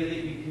are data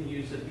that you can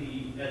use at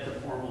the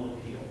formal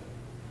appeal.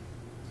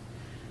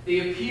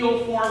 The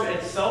appeal form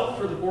itself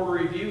for the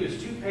board review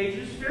is 2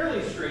 pages,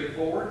 fairly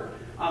straightforward.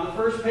 On the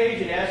first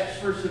page, it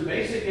asks for some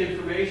basic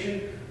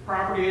information,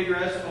 property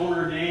address,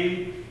 owner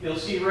name. You'll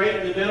see right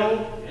in the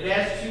middle, it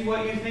asks you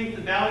what you think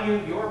the value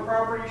of your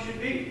property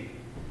should be.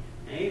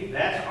 Okay?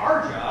 That's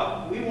our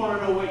job. We want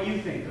to know what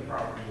you think the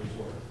property is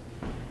worth.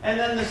 And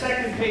then the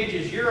second page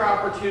is your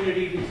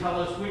opportunity to tell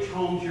us which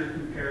homes you're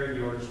comparing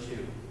yours to.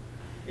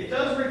 It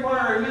does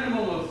require a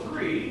minimum of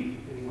 3.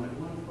 Anyone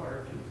one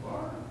far, too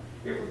far?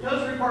 It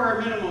does require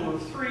a minimum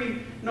of 3,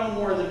 no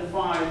more than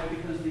 5,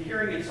 because the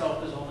hearing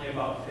itself is only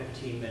about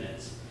 15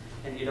 minutes.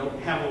 And you don't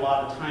have a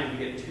lot of time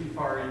to get too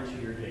far into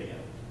your data.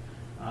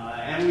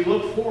 And we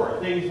look for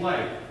things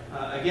like,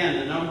 again,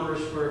 the number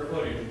of square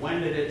footage,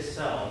 when did it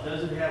sell,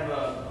 does it have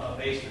a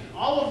basement?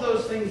 All of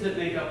those things that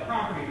make up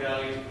property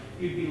values,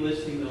 you'd be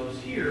listing those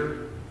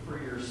here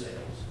for your sales.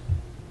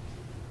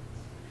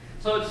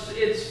 So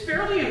it's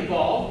fairly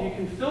involved. You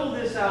can fill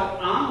this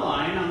out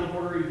online on the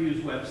Board of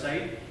Review's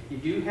website. You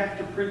do have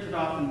to print it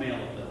off and mail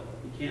it, though.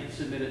 You can't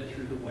submit it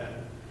through the web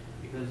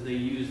because they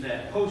use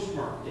that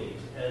postmark date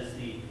as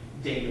the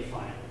date of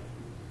filing.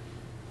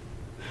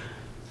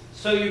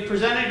 So you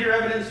presented your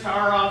evidence to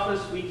our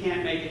office. We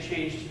can't make a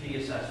change to the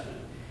assessment.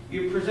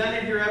 You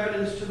presented your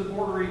evidence to the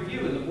Board of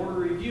Review, and the Board of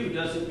Review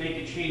doesn't make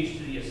a change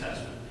to the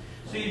assessment.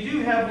 So you do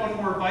have one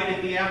more bite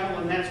at the apple,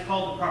 and that's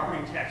called the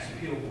Property Tax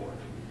Appeal Board.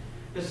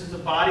 This is a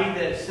body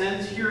that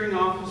sends hearing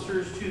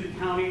officers to the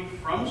county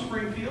from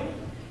Springfield,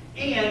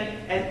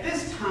 and at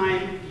this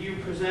time, you're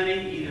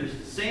presenting either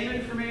the same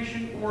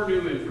information or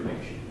new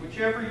information,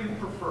 whichever you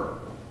prefer.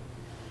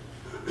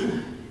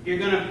 You're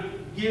going to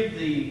give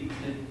the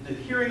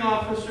hearing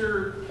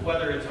officer,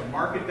 whether it's a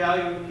market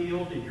value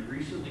appeal, did you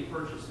recently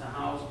purchase the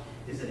house,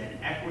 is it an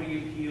equity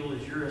appeal,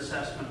 is your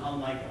assessment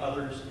unlike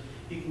others?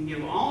 You can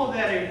give all of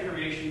that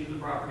information to the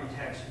Property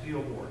Tax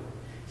Appeal Board.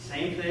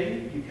 Same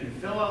thing, you can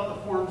fill out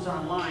the forms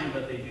online,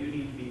 but they do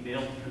need to be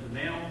mailed through the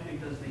mail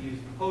because they use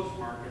the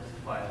postmark as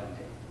the filing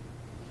date.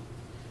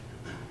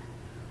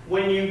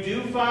 When you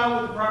do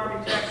file with the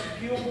Property Tax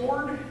Appeal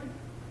Board,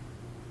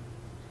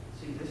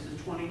 see, this is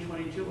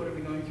 2022, what are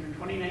we going through,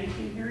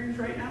 2019 hearings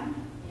right now?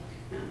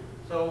 Yeah.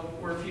 So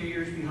we're a few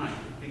years behind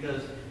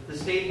because the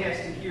state has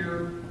to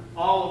hear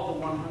all of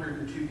the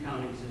 102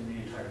 counties in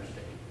the entire state.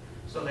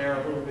 So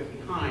they're a little bit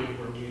behind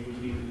where we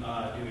would be doing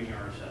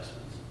our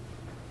assessments.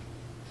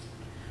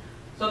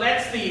 So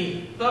that's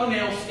the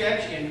thumbnail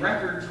sketch in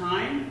record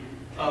time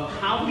of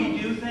how we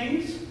do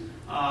things.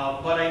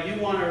 But I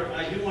do want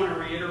to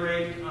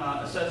reiterate,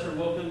 Assessor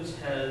Wilkins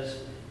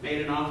has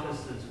made an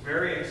office that's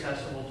very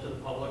accessible to the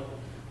public.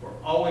 We're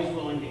always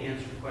willing to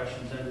answer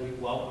questions, and we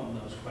welcome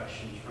those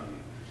questions from you.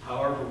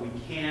 However we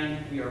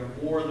can, we are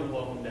more than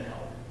welcome to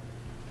help.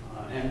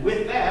 And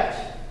with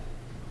that,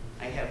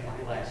 I have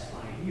my last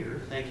slide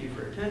here. Thank you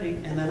for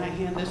attending, and then I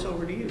hand this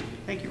over to you.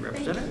 Thank you,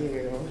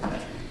 Representative. Thank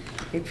you.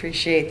 We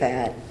appreciate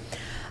that.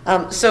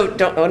 So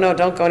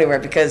don't go anywhere,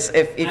 because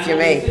if you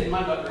may,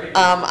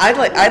 I'd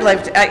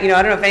like to, I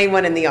don't know if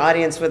anyone in the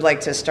audience would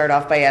like to start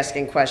off by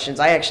asking questions.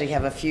 I actually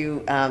have a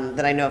few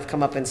that I know have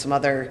come up in some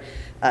other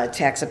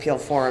tax appeal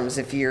forums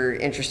if you're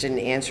interested in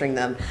answering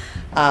them.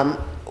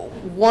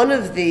 One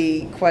of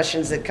the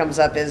questions that comes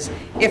up is,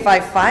 if I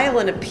file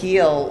an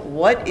appeal,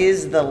 what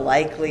is the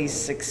likely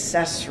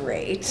success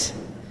rate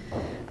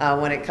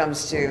when it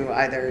comes to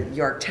either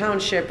York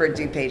Township or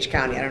DuPage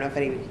County? I don't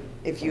know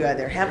if you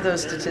either have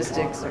those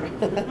statistics or...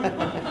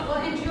 Well,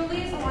 and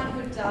Julie is the one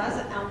who does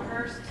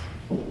Elmhurst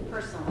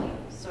personally.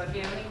 So if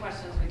you have any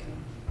questions, we can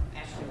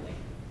ask Julie.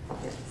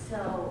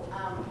 So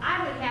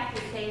I would have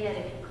to say that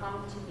if you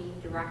come to me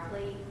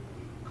directly,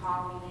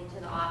 call me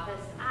into the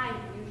office, I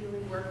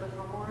usually work with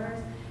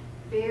homeowners.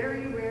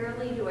 Very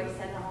rarely do I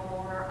send a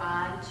homeowner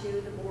on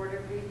to the Board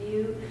of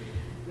Review.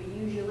 We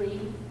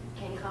usually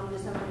come to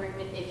some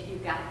agreement if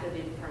you've got good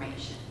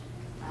information.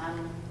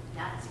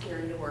 Not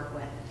scary to work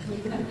with.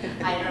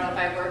 I don't know if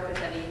I work with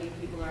any of you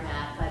people or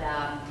not, but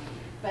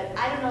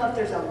I don't know if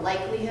there's a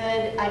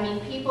likelihood. I mean,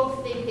 people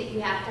think that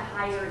you have to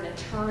hire an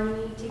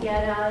attorney to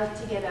get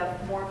a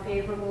more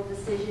favorable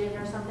decision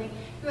or something.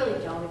 You really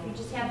don't. If you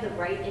just have the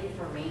right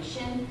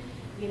information,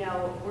 you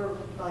know, we're,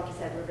 like I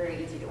said, we're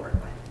very easy to work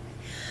with.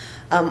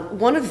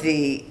 One of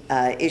the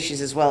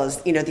issues as well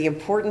is, you know, the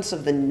importance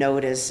of the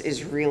notice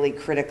is really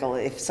critical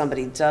if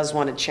somebody does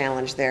want to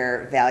challenge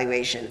their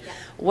valuation. Yeah.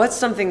 What's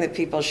something that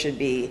people should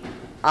be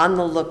on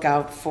the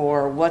lookout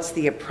for? What's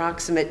the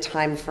approximate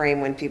time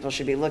frame when people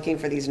should be looking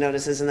for these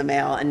notices in the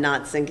mail and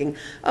not thinking,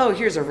 oh,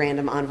 here's a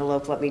random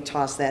envelope, let me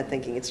toss that,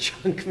 thinking it's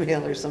junk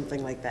mail or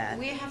something like that?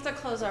 We have to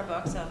close our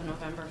books on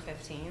November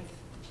 15th,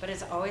 but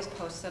it's always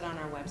posted on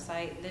our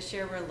website. This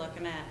year we're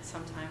looking at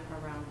sometime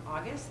around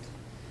August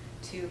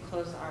to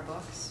close our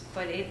books,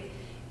 but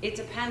it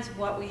depends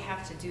what we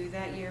have to do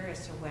that year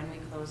as to when we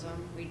close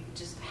them. We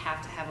just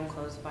have to have them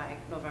closed by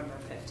November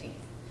 15th.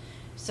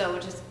 So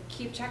just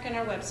keep checking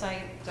our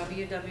website,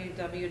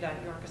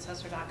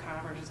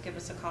 www.yorkassessor.com, or just give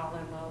us a call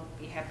and we'll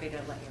be happy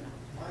to let you know.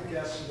 My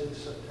guess is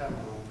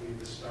September will be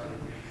the start of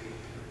the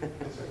year.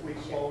 Because if we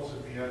close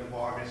at the end of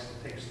August,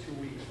 it takes 2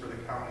 weeks for the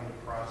county to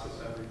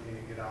process everything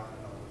and get out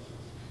the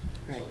notices.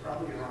 Right. So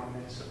probably around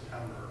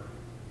mid-September,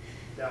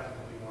 definitely.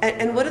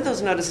 And what do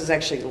those notices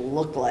actually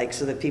look like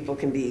so that people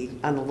can be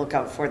on the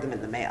lookout for them in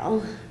the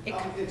mail?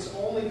 It's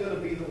only going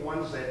to be the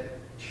ones that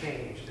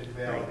changed in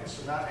value. Right.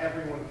 So not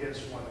everyone gets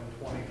one in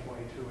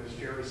 2022. As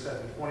Jerry said,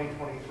 in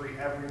 2023,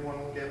 everyone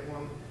will get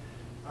one.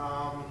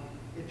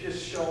 It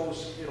just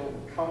shows, it'll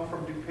come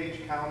from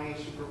DuPage County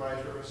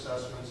Supervisor of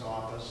Assessment's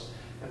office,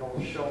 and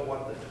it'll show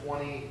what the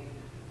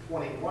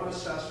 2021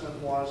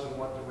 assessment was and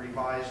what the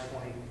revised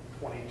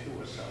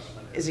 2022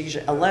 assessment is. Is it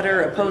usually a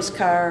letter, a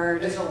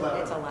postcard? It's a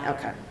letter. It's a letter.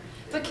 Okay.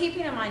 But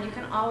keeping in mind, you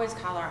can always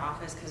call our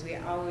office because we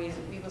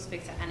will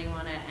speak to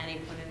anyone at any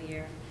point in the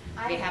year.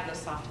 We have the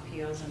soft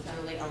appeals and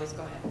Julie, always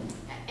go ahead.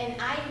 And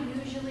I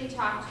usually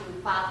talk to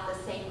about the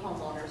same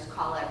homeowners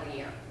call every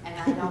year. And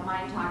I don't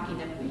mind talking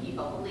to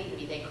people, believe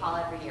me, they call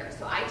every year.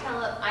 So I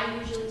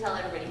usually tell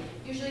everybody,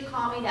 usually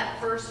call me that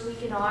first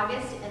week in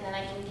August, and then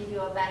I can give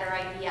you a better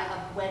idea of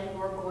when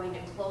we're going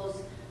to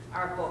close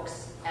our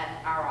books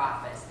at our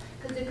office.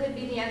 Because it could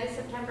be the end of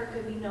September, it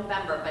could be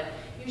November, but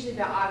usually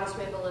by August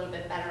we have a little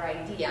bit better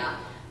idea.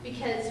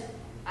 Because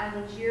on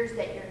the years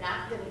that you're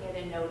not going to get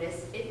a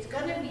notice, it's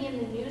going to be in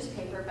the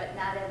newspaper, but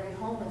not every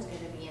home is going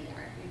to be in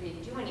there if you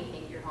didn't do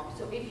anything to your home.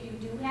 So if you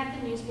do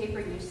have the newspaper,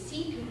 you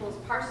see people's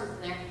parcels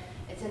in there,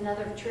 it's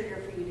another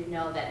trigger for you to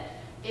know that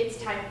it's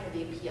time for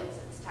the appeals.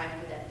 It's time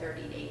for that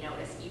 30-day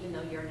notice, even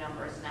though your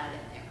number is not in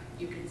there.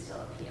 You can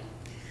still appeal.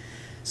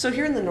 So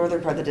here in the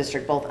northern part of the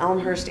district, both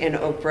Elmhurst and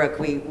Oak Brook,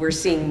 we're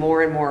seeing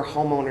more and more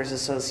homeowners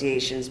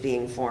associations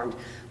being formed.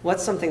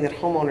 What's something that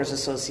homeowners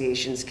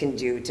associations can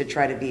do to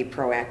try to be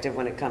proactive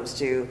when it comes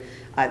to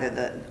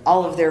either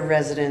all of their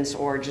residents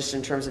or just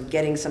in terms of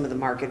getting some of the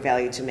market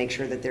value to make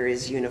sure that there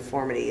is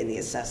uniformity in the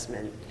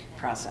assessment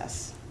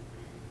process?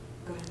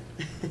 Go ahead.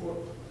 Well,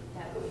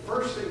 the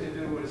first thing to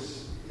do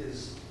is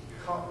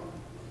come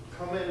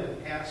in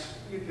and ask.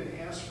 You can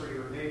ask for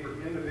your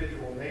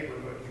individual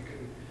neighborhood.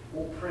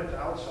 We'll print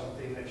out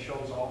something that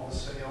shows all the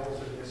sales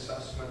and the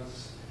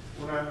assessments.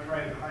 We're not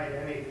trying to hide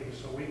anything,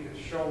 so we can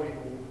show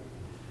you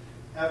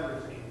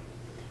everything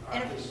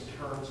in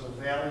terms of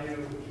value,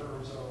 in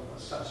terms of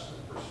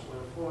assessment per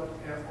square foot,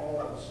 and all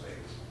those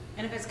things.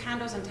 And if it's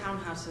condos and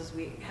townhouses,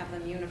 we have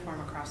them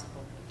uniform across the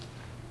board.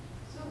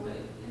 So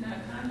in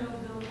a condo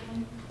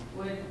building,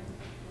 would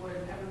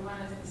everyone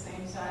is the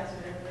same size,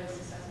 would everybody's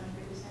assessment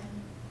be the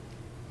same?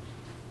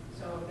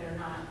 So if they're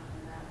not,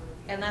 then that would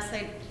be... Unless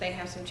they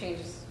have some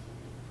changes.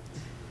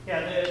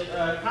 Yeah,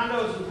 the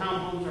condos and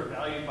townhomes are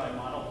valued by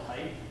model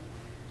type.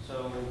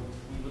 So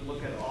we would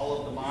look at all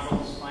of the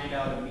models, find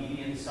out a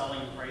median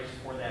selling price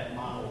for that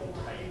model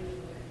type.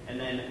 And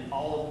then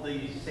all of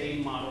the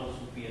same models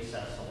would be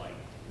assessed alike.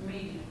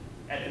 Median.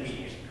 At the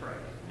median,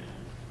 correct. Yeah.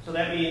 So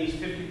that means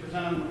 50% of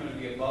them are going to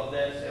be above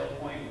that sale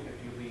point,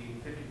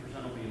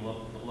 50% will be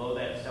below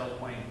that sale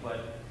point,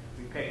 but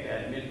we picked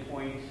that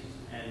midpoint,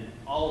 and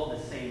all of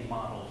the same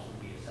models would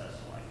be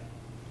assessed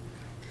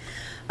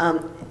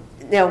alike.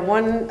 Now,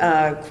 one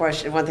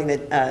thing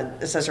that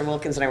Assessor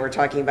Wilkins and I were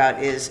talking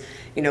about is,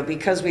 you know,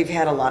 because we've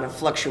had a lot of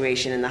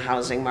fluctuation in the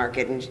housing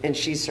market, and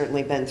she's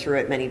certainly been through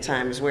it many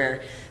times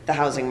where the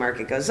housing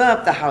market goes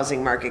up, the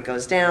housing market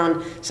goes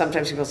down.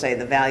 Sometimes people say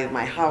the value of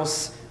my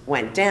house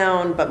went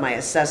down, but my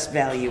assessed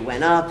value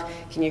went up.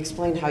 Can you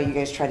explain how you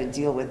guys try to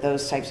deal with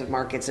those types of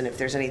markets, and if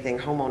there's anything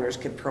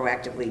homeowners could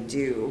proactively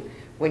do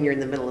when you're in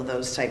the middle of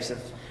those types of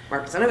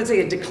markets? And I would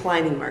say a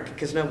declining market,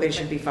 because nobody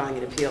should be filing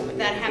an appeal when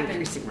you're in an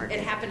increasing market.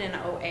 It happened in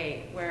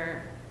 2008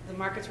 where the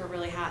markets were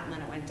really hot and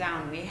then it went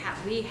down. We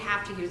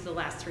have to use the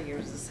last 3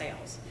 years of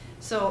sales.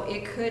 So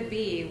it could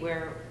be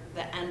where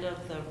the end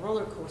of the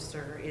roller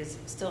coaster is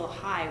still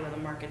high where the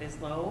market is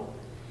low,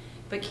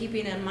 but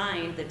keeping in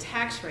mind the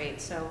tax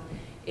rate. So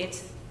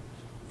it's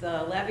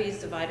the levy is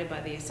divided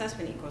by the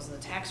assessment equals the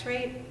tax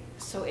rate,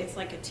 so it's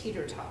like a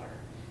teeter-totter.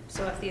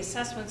 So if the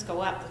assessments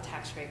go up, the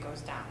tax rate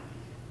goes down.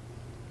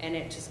 And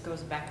it just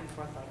goes back and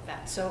forth like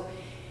that. So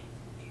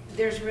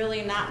there's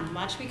really not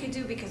much we could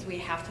do because we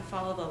have to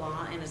follow the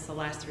law, and it's the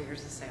last 3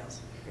 years of sales.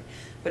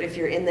 But if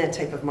you're in that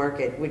type of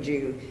market, would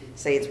you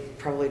say it's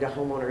probably to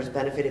homeowners'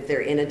 benefit if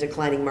they're in a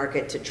declining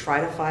market to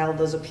try to file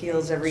those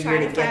appeals every year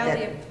to get Try to that?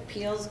 file the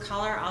appeals,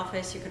 call our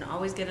office, you can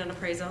always get an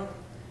appraisal,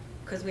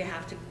 because we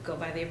have to go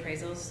by the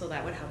appraisals, so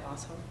that would help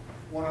also.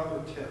 One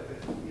other tip,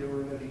 if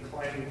you're in a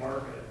declining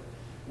market,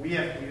 we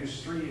have to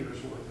use 3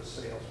 years worth of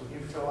sales. When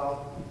you fill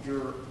out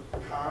your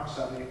comps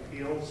on the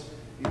appeals,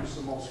 use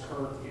the most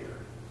current year.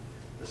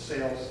 The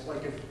sales,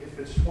 like if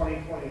it's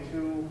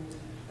 2022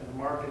 and the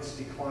market's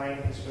declining,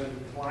 it's been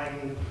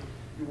declining,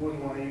 you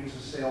wouldn't want to use a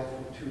sale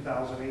from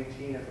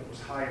 2018 if it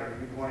was higher.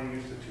 You'd want to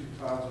use the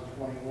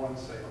 2021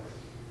 sales,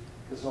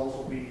 because those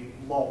will be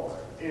lower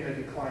in a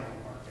declining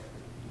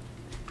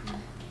market.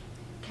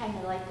 Kind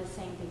of like the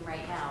same thing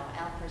right now.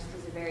 Elmhurst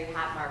is a very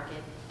hot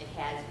market. It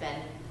has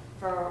been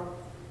for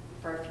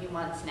a few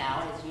months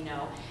now, as you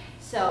know.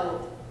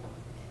 So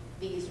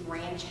these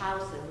ranch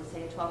houses, let's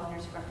say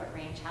 1,200 square foot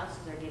ranch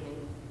houses, are giving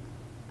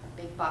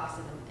big bucks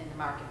in the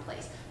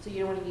marketplace. So you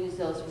don't want to use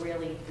those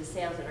really, the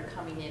sales that are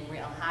coming in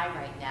real high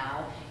right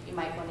now. You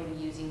might want to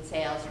be using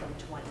sales from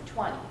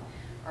 2020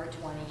 or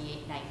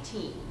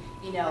 2019.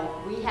 You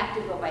know, we have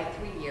to go by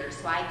 3 years,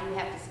 so I do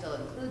have to still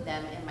include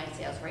them in my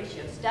sales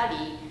ratio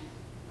study,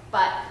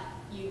 but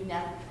you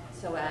know,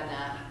 so in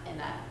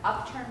an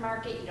upturn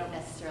market, you don't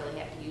necessarily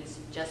have to use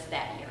just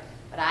that year,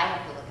 but I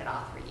have to look at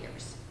all 3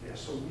 years. Yeah,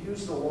 so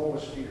use the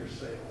lowest year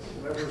sales,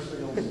 whatever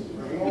sales,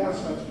 the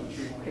lowest, that's what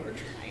you want.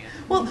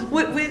 Well,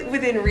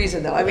 within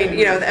reason, though. I mean,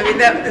 you know, I mean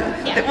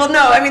that. Well,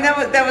 no, I mean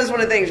that was one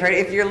of the things, right?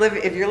 If you're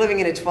living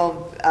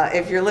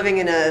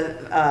in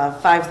a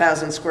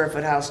 5,000 square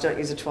foot house, don't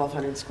use a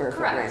 1,200 square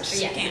foot ranch.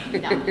 Yes,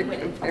 no, you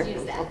wouldn't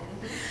use that.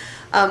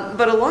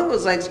 But along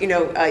those lines, you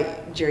know,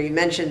 Jerry, you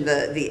mentioned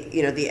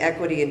the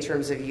equity in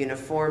terms of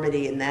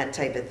uniformity and that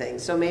type of thing.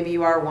 So maybe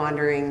you are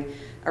wandering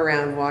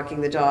around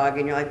walking the dog,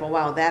 and you're like, well,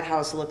 wow, that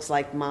house looks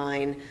like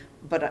mine,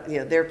 but you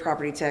know, their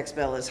property tax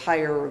bill is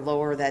higher or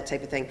lower, that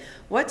type of thing.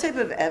 What type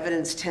of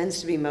evidence tends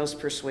to be most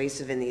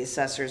persuasive in the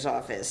assessor's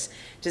office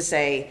to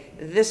say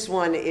this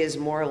one is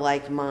more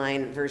like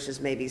mine versus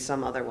maybe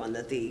some other one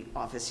that the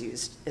office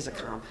used as a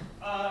comp?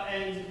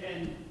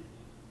 And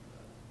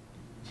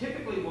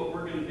typically what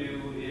we're going to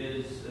do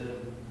is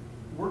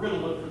we're going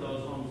to look for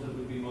those homes that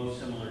would be most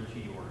similar to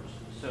yours.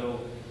 So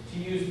to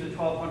use the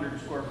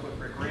 1,200 square foot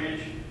brick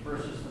ranch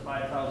versus the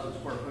 5,000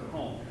 square foot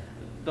home.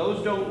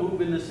 Those don't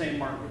move in the same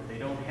market. They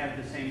don't have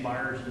the same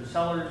buyers and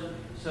sellers.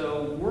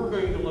 So we're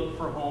going to look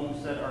for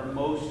homes that are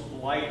most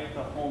like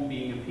the home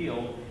being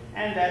appealed,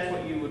 and that's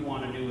what you would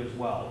want to do as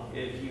well.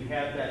 If you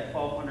have that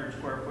 1,200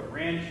 square foot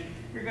ranch,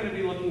 you're going to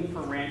be looking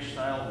for ranch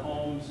style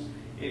homes.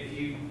 If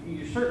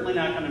you're certainly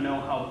not going to know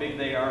how big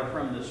they are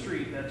from the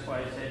street. That's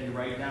why I said you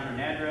write down an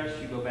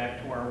address, you go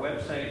back to our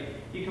website,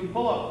 you can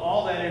pull up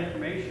all that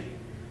information.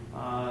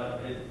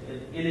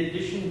 In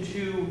addition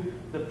to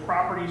the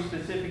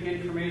property-specific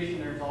information,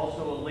 there's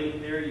also a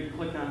link there. You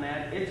click on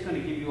that. It's going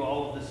to give you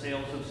all of the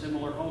sales of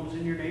similar homes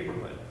in your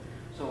neighborhood.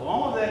 So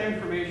all of that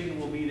information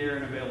will be there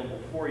and available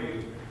for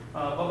you.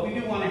 But we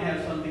do want to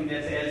have something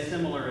that's as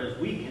similar as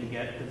we can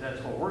get, because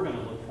that's what we're going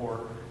to look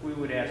for. We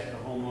would ask the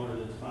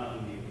homeowner that's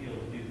filing the appeal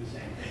to do the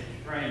same thing,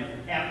 try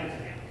and apples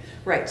to apples.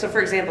 Right. So, for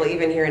example,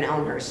 even here in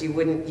Elmhurst, you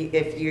wouldn't,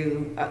 if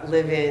you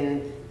live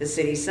in the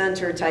city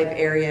center type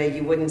area,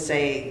 you wouldn't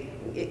say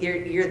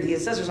the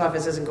assessor's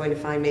office isn't going to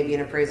find maybe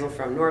an appraisal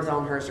from North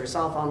Elmhurst or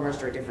South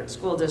Elmhurst or a different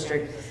school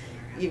district.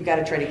 You've got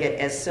to try to get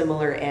as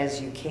similar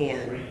as you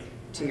can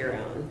to your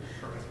own.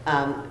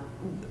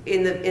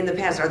 In the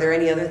past, are there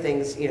any other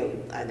things, you know,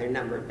 either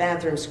number of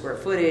bathrooms, square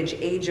footage,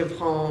 age of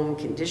home,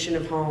 condition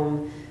of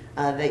home,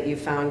 that you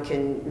found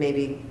can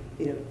maybe,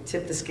 you know,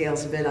 tip the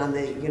scales a bit on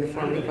the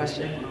uniformity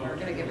question? We're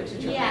going to give it to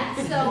Joe. Yeah,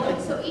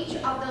 so each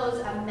of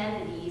those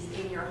amenities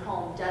in your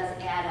home does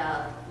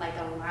add like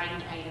a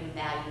line item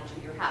value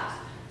to your house.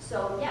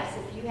 So yes,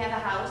 if you have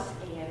a house,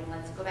 and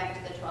let's go back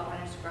to the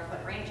 1,200 square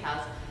foot ranch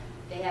house,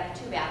 they have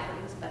 2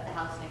 bathrooms, but the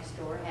house next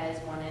door has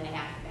 1.5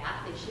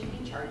 bath. They should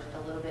be charged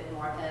a little bit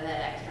more for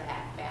that extra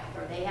half bath.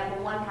 Or they have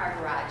a 1-car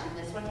garage, and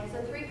this one has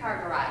a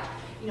 3-car garage.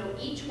 You know,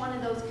 each one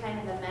of those kind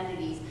of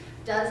amenities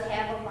does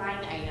have a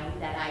line item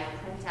that I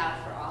print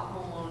out for all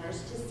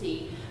homeowners to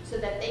see, so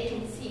that they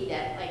can see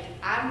that, like,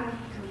 I'm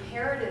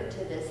comparative to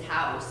this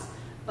house,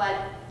 but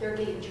they're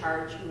getting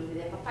charged, maybe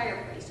they have a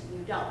fireplace and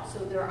you don't. So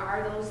there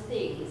are those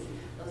things,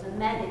 those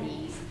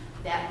amenities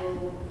that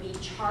will be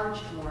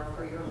charged more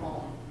for your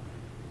home.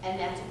 And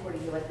that's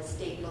according to what the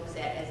state looks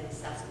at as an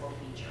accessible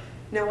feature.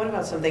 Now, what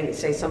about something,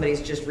 say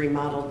somebody's just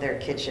remodeled their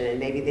kitchen and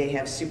maybe they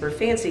have super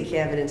fancy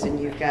cabinets and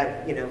you've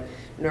got, you know,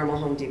 normal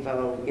Home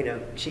Depot, you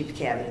know, cheap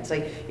cabinets.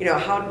 Like, you know,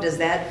 how does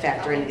that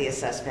factor into the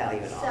assessed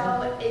value at all?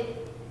 So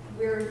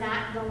we're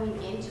not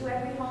going into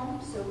every home,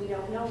 so we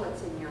don't know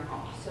what's in your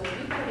home. So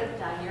you could have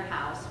done your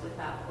house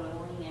without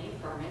going any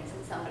further. permits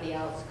and somebody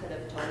else could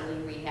have totally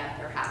rehabbed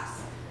their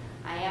house.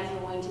 I am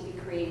going to be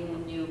creating a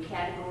new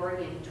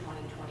category in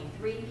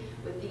 2023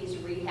 with these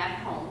rehab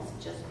homes,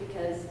 just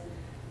because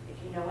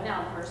if you know in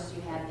Elmhurst,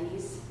 you have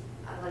these,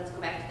 let's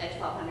go back to that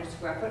 1,200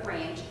 square foot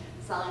range,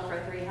 selling for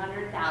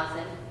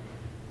 $300,000.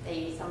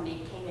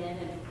 Somebody came in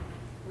and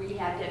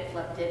rehabbed it,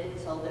 flipped it, and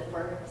sold it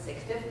for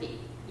 $650.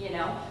 You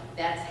know,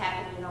 that's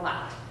happening a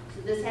lot.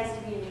 So this has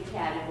to be a new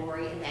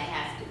category, and that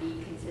has to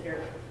be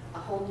considered a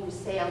whole new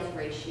sales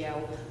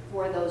ratio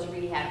for those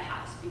rehab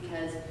houses,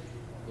 because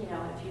you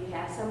know, if you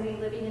have somebody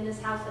living in this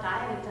house that I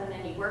haven't done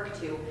any work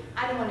to,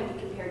 I don't want to be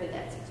compared to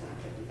that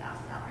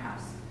 $650,000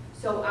 house.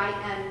 So I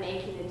am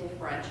making a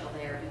differential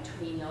there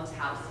between those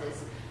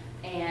houses.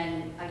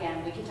 And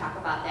again, we can talk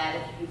about that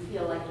if you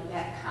feel like you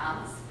have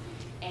comps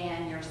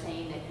and you're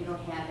saying that you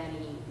don't have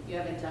any, you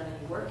haven't done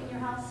any work in your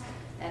house,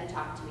 then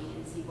talk to me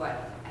and see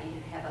what I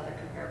have other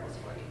comparables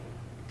for you.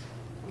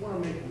 I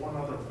want to make one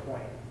other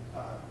point,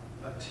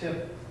 a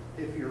tip.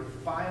 If you're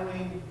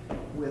filing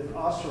with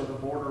us or the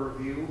Board of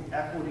Review,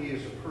 equity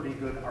is a pretty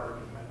good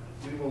argument.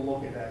 We will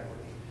look at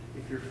equity.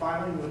 If you're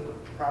filing with the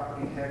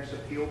Property Tax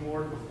Appeal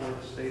Board before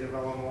the state of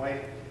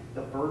Illinois,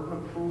 the burden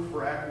of proof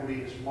for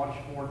equity is much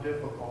more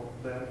difficult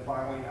than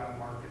filing on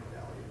market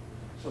value.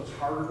 So it's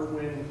harder to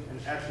win an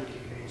equity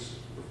case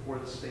before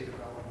the state of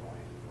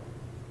Illinois.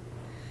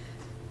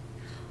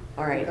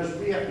 All right. Because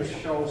we have to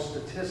show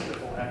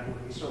statistical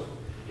equity. So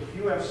if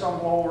you have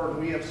some lower and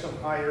we have some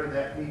higher,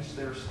 that meets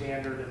their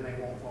standard and they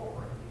won't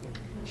lower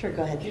it. Sure,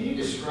 go ahead. Can you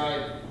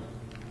describe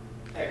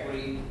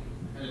equity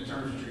in the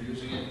terms that you're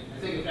using it? I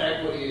think of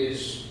equity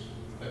is,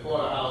 I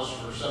bought a house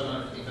for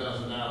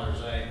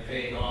 $750,000. I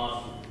paid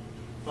off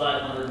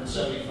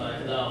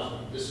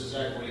 $575,000. This is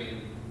equity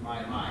in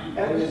my mind.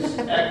 What is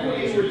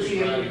equity as you're would be, if we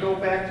describing? go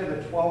back to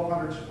the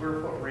 1,200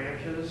 square foot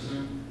ranches,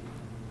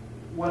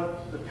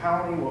 what the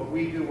county, what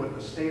we do, what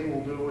the state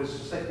will do is,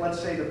 say, let's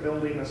say the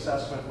building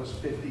assessment was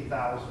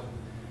 $50,000.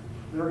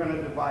 They're going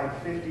to divide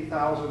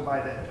 $50,000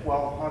 by that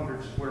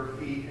 1,200 square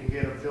feet and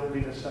get a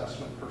building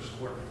assessment per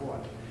square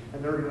foot.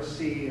 And they're going to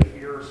see if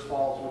yours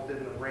falls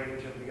within the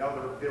range of the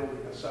other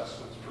building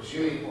assessments per So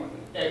square you, foot.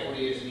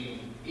 equity isn't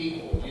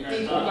equal. You're not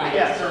Equal, talking right.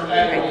 Yes, term equal,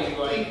 equity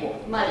like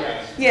equal. Money.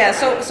 Yes.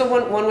 Yeah, so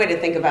one way to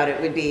think about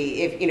it would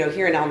be, if, you know,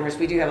 here in Elmhurst,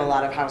 we do have a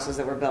lot of houses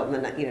that were built in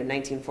the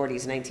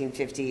 1940s,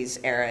 1950s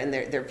era, and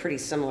they're pretty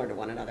similar to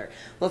one another.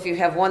 Well, if you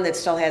have one that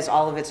still has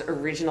all of its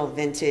original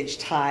vintage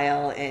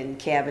tile and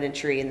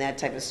cabinetry and that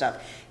type of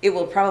stuff, it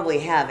will probably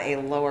have a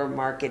lower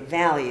market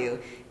value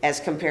as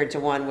compared to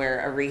one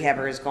where a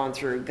rehabber has gone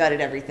through,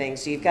 gutted everything.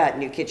 So you've got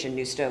new kitchen,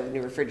 new stove,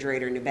 new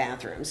refrigerator, new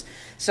bathrooms.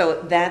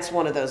 So that's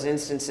one of those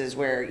instances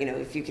where, you know,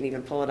 if you can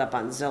even pull it up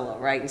on Zillow,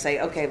 right, and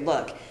say, okay,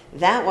 look,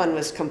 that one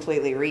was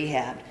completely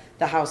rehabbed.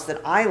 The house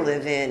that I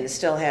live in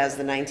still has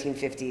the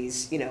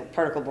 1950s, you know,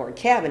 particle board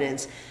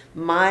cabinets.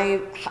 My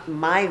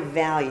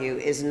value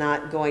is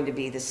not going to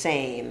be the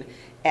same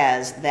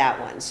as that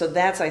one. So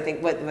that's, I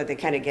think, what they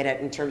kind of get at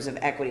in terms of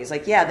equity. It's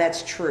like, yeah,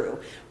 that's true.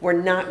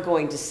 We're not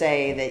going to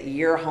say that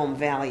your home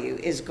value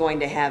is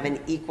going to have an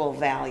equal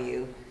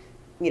value,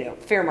 you know,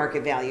 fair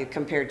market value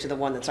compared to the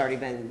one that's already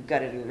been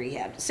gutted and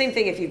rehabbed. Same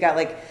thing if you've got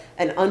like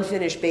an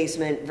unfinished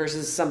basement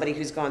versus somebody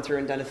who's gone through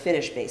and done a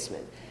finished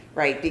basement,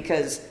 right?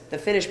 Because the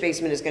finished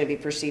basement is going to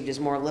be perceived as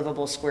more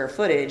livable square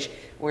footage,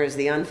 whereas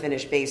the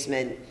unfinished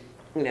basement,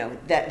 you know,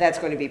 that's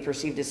going to be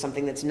perceived as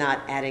something that's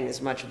not adding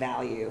as much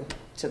value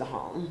to the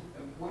home.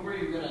 When were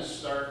you going to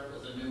start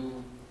with a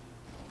new?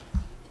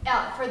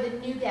 For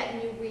that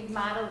new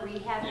remodel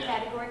rehab Yeah.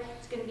 category,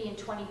 it's going to be in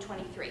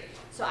 2023.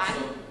 So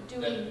I'm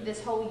doing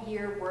this whole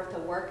year worth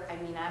of work. I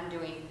mean,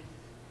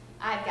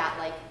 I've got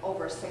like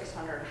over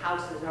 600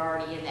 houses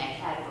already in that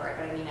category,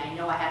 but I mean, I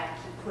know I have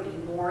to keep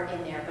putting more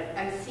in there, but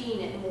I'm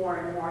seeing it more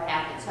and more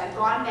happen. So I've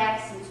gone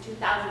back since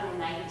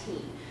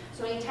 2019.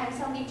 So anytime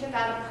somebody took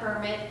out a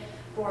permit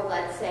for,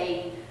 let's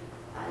say,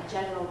 a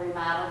general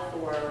remodel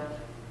for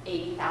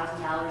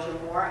 $80,000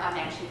 or more, I'm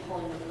actually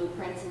pulling the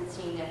blueprints and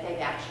seeing if they've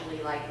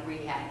actually like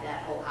rehabbed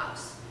that whole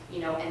house,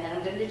 you know, and then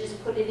I'm going to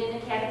just put it in a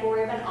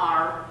category of an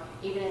R,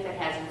 even if it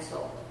hasn't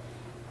sold.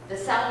 The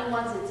selling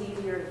ones, it's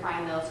easier to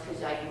find those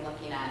because I'm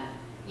looking on,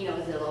 you know,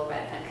 Zillow,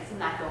 Redfin, because I'm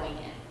not going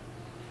in.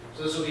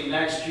 So this will be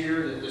next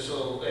year that this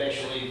will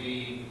actually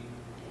be,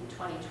 In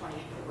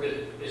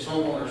 2023. as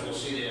homeowners will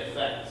see the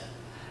effect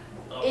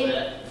of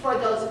that. For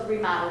those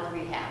remodeled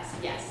rehabs,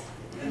 yes.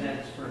 And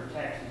that's for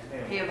taxes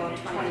Payable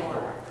payable.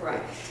 24.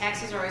 Correct.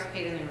 Taxes are always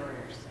paid in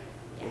arrears.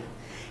 Yeah.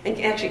 And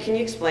actually, can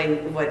you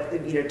explain what,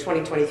 you know,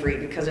 2023,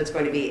 because it's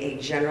going to be a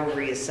general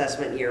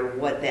reassessment year,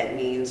 what that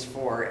means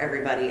for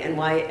everybody and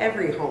why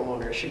every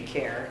homeowner should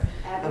care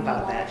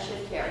about that? Everyone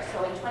should care.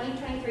 So in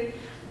 2023,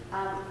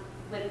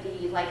 with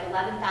the like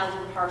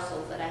 11,000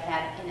 parcels that I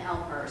had in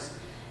Elmhurst,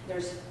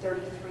 there's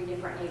 33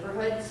 different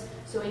neighborhoods.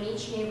 So in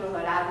each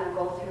neighborhood, I will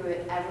go through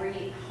it,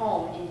 every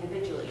home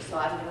individually. So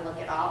I'm going to look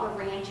at all the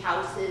ranch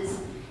houses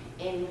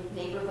in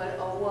neighborhood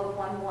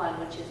 0111,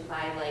 which is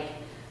by like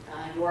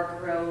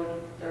York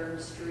Road, 3rd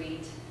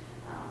Street,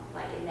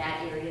 like in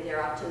that area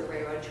there up to the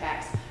railroad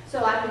tracks.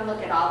 So I'm gonna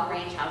look at all the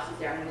ranch houses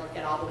there, I'm gonna look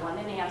at all the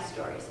 1.5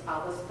 stories,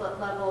 all the split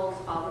levels,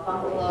 all the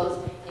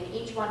bungalows, and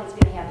each one is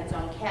gonna have its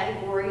own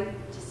category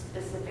to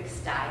specific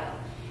style.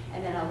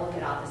 And then I'll look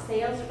at all the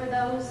sales for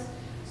those,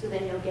 so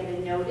then you'll get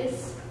a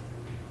notice,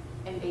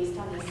 and based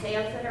on the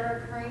sales that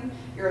are occurring,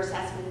 your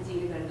assessment is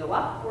either gonna go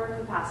up or it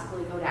could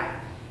possibly go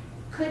down.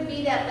 Could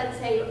be that, let's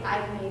say,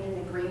 I've made an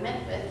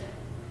agreement with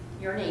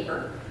your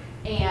neighbor,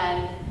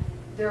 and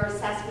their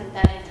assessment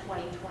then in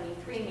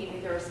 2023, maybe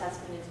their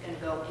assessment is going to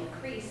go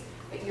increase,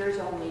 but yours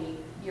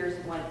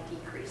went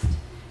decreased.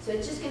 So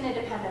it's just going to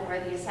depend on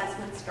where the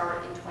assessments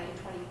start in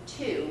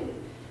 2022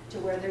 to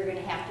where they're going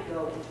to have to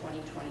go in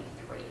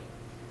 2023.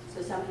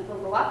 So some people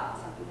go up,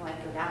 some people might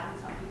go down,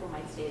 some people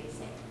might stay the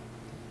same.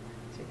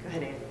 So go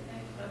ahead, Ann.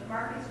 The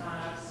market's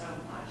gone up so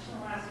much in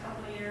the last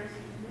couple of years.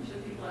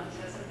 Should people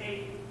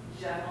anticipate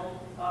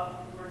general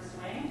upward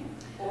swing?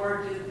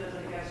 Or does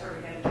it get sort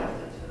of get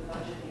adjusted to the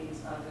budget needs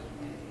of the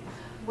community?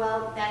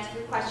 Well, that's a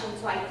good question.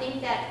 So I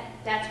think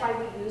that's why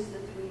we use the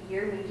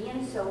 3-year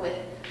median. So with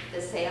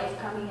the sales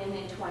coming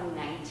in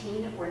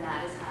 2019, we're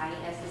not as high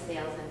as the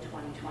sales in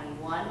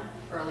 2021,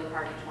 early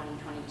part of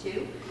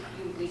 2022.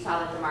 We saw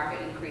that the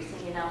market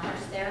increasing in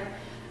Elmhurst there.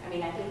 I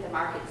mean, I think the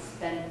market's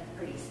been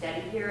pretty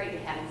steady here. I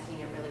haven't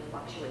seen it really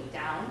fluctuate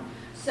down.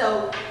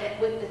 So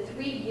with the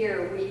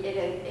 3-year,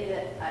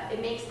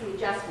 it makes the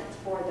adjustments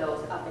for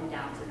those up and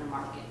downs in the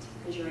market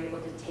because you're able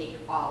to take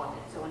all of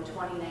it. So in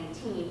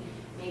 2019,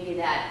 maybe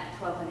that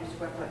 1,200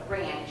 square foot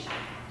ranch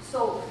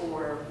sold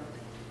for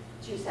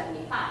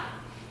 $275,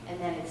 and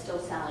then it's still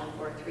selling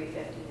for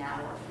 $350 now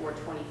or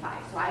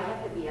 $425. So I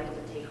have to be able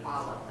to take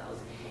all of those.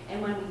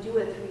 And when we do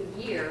a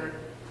 3-year,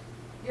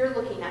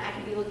 I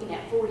could be looking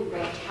at 40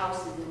 ranch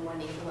houses in one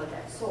neighborhood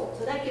that's sold.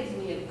 So that gives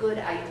me a good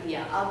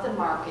idea of the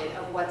market,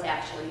 of what's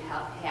actually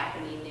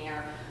happening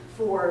there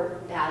for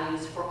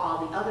values for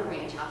all the other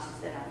ranch houses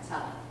that aren't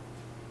selling.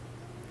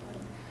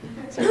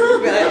 So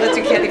let's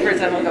do Kathy first,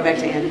 then we'll go back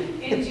to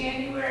Ann. In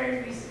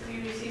January,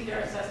 we received our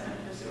assessment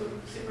for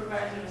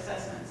supervisor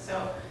assessment.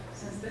 So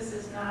since this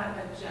is not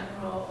a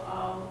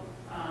general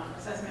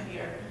assessment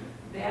year,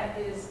 that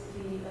is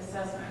the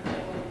assessment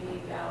that will be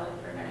valid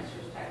for next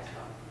year's tax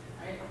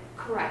bill, right?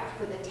 Correct,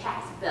 for the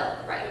tax bill,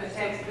 right. For the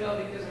tax bill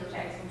because we're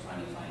taxing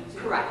 2022.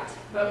 Correct.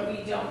 But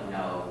we don't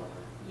know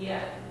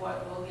yet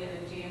what we'll get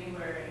in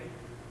January.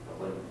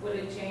 Would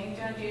it change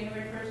on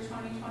January 1st,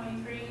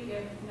 2023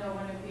 if no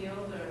one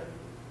appealed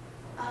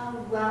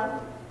or?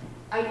 Well,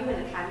 are you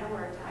in a condo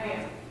or a townhouse? I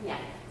am. Yeah,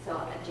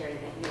 so Jerry,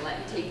 then you'll let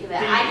me take you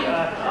that.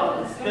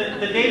 I didn't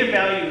The data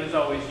value is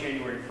always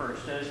January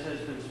 1st. As has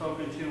been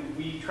spoken to,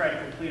 we try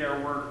to complete our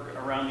work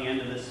around the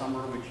end of the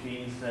summer, which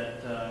means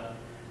that,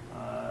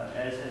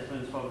 as has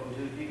been spoken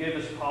to, if you give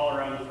us a call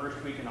around the first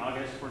week in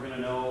August, we're going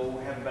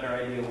to have a better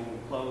idea when we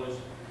close,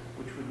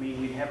 which would mean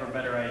we'd have a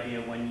better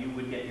idea when you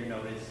would get your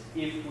notice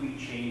if we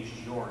changed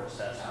your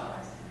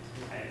assessment.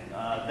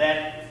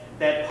 And,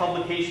 that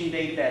publication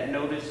date, that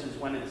notice, is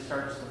when it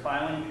starts the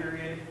filing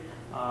period.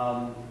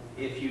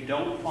 If you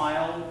don't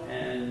file,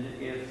 and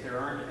if there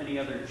aren't any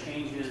other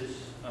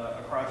changes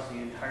across the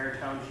entire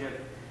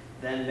township,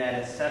 then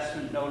that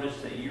assessment notice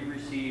that you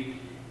received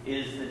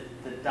is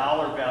the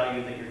dollar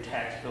value that your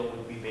tax bill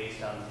would be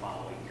based on the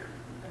following year.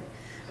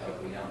 So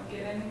if we don't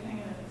get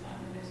anything and it's on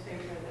the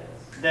newspaper,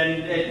 that's...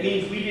 Then it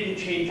means we didn't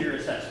change your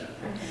assessment.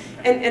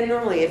 And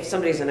normally, if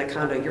somebody's in a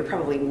condo, you're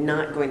probably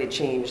not going to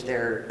change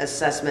their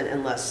assessment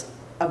unless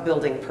a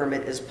building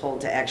permit is pulled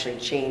to actually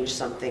change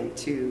something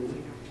to...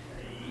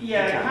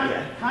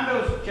 Yeah,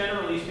 condos,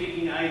 generally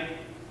speaking, I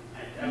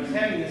was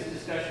having this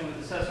discussion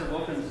with Assessor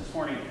Wilkins this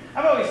morning.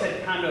 I've always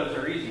said condos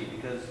are easy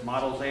because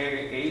models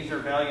A's are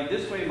valued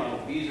this way, model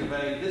B's are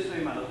valued this way,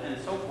 model, and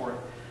so forth.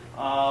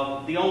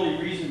 The only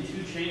reason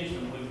to change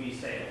them would be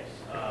sales.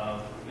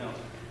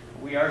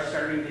 We are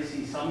starting to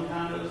see some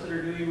condos that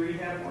are doing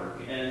rehab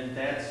work, and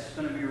that's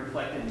going to be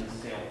reflected in the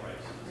sale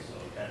prices. So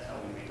that's how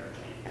we make our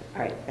changes.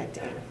 All right, back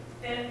to Ann.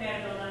 And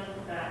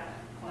building that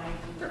point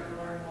to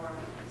learn more.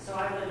 So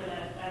I live in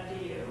an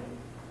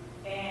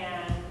FDU,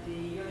 and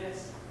the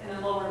units in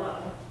the lower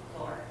level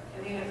floor,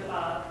 and the units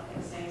above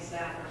in the same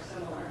stack are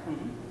similar.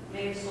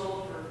 They've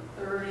sold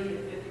for 30 to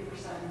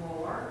 50%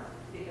 more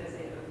because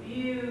they have a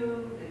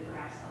view, they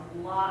perhaps a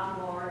lot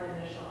more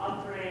initial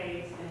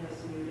upgrades in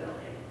this new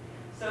building.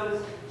 So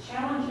it's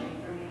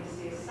challenging for me to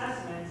see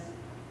assessments,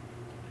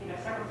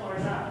 several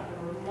floors up,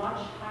 that were much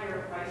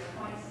higher price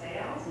point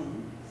sales,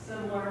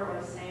 similar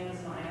or the same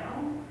as my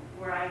own,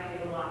 where I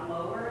paid a lot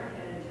lower and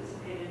had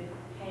anticipated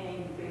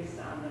paying based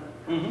on the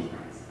purchase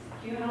price.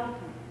 Do you help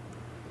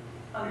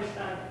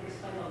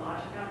explain the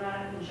logic on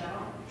that in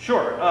general?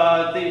 Sure.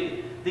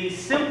 The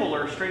simple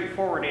or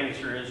straightforward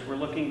answer is we're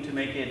looking to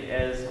make it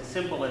as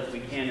simple as we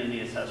can in the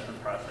assessment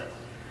process.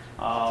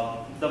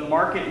 The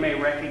market may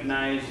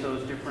recognize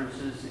those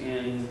differences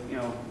in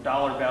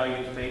dollar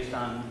values based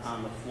on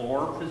the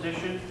floor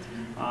position.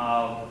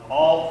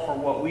 All for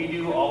what we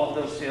do, all of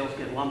those sales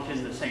get lumped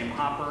in the same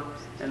hopper,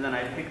 and then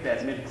I pick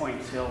that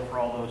midpoint sale for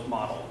all those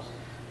models.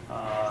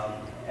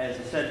 As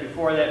I said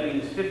before, that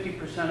means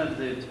 50% of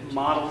the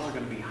models are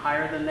going to be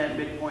higher than that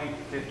midpoint,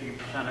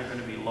 50% are going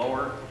to be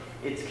lower.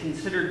 It's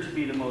considered to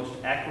be the most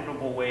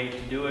equitable way to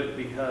do it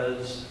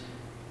because,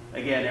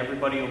 again,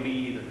 everybody will be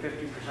either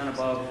 50%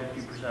 above,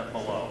 50%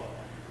 below.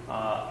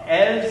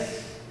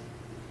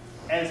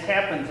 As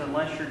happens,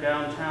 unless you're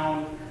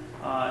downtown,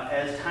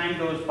 as time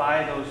goes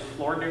by, those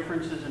floor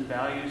differences in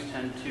values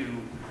tend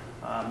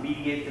to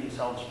mediate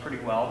themselves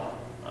pretty well.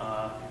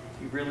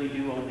 You really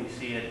do only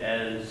see it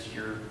as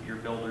your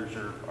builders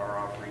are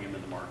offering them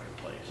in the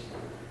marketplace.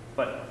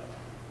 But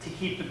to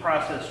keep the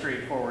process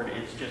straightforward,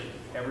 it's just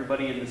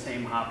everybody in the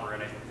same hopper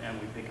and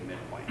we pick a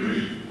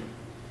midpoint.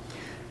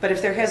 But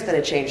if there has been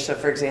a change, so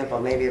for example,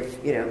 maybe if,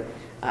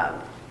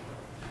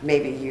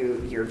 maybe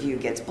your view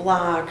gets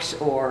blocked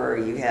or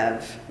you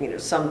have,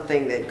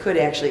 something that could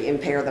actually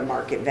impair the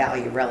market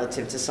value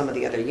relative to some of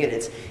the other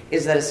units,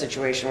 is that a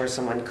situation where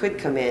someone could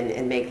come in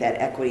and make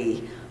that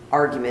equity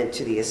argument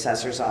to the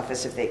assessor's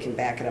office if they can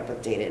back it up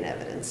with data and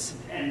evidence?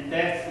 And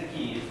that's the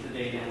key, is the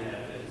data and evidence.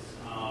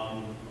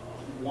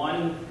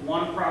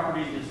 One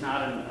property is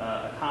not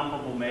a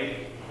comparable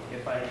make.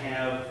 If I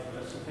have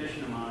a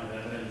sufficient amount of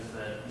evidence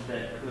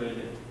that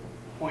could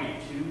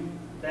point to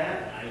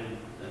that,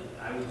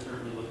 I would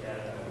certainly look at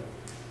it.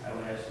 I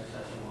would ask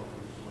Assessor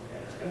Wilkins to look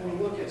at it. And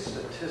we look at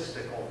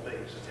statistical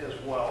things as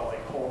well,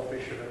 like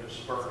coefficient of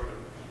dispersion.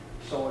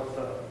 So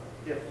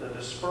if the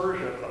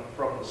dispersion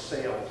from the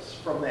sales,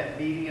 from that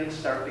median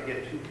start to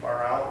get too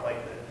far out, like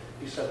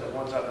you said, the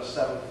ones on the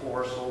 7th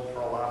floor sold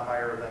for a lot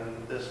higher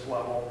than this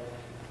level.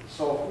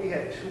 So if we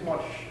had too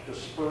much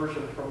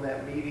dispersion from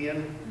that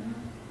median,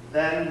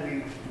 then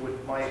we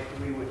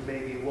would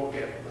maybe look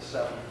at the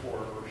 7th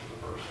floor versus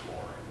the 1st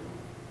floor.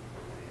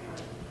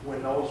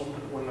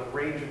 When the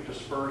range of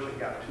dispersion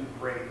got too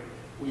great,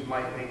 we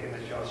might make an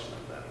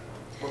adjustment then.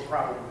 We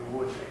probably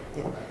would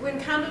make. When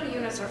condo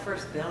units are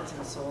first built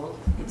and sold,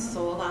 it's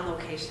sold on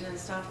location and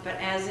stuff, but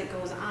as it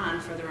goes on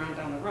further on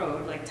down the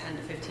road, like 10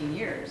 to 15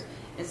 years,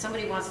 and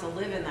somebody wants to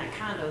live in that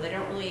condo, they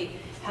don't really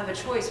have a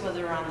choice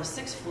whether they're on the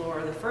 6th floor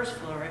or the 1st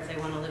floor. If they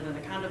want to live in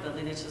the condo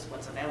building, it's just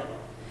what's available.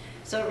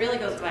 So it really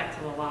goes back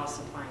to the law of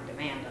supply and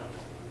demand of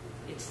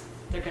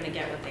they're going to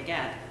get what they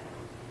get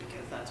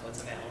because that's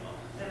what's available.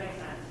 That makes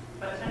sense.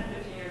 But 10 to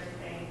 15 years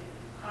of paying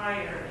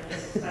higher than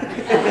this is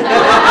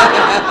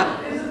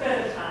a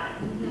bit of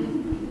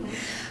time.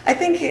 I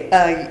think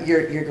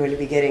you're going to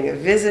be getting a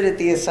visit at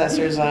the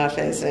assessor's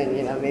office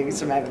and, maybe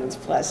some evidence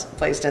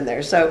placed in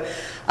there. So,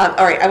 all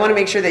right, I want to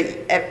make sure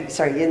that,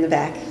 sorry, in the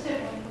back. Just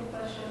have one quick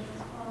question.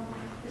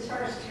 As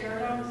far as tear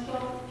downs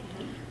go,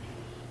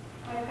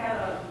 I've got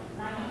a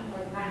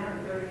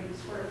 930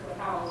 square foot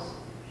house.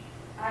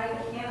 I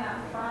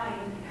cannot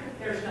find,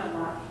 there's no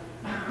lot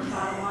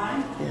bottom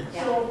line.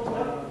 Yeah. So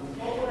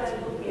what would I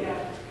look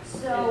at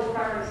as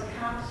far as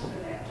comps for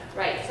that?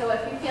 Right, so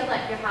if you feel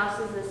like your house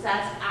is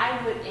assessed,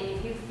 and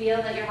if you feel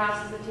that your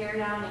house is a tear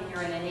down and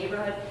you're in a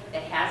neighborhood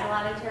that has a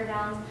lot of tear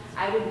downs,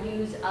 I would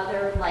use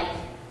other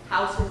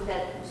houses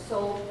that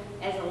sold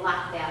as a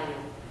lot value.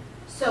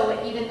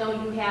 So even though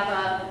you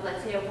have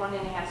let's say a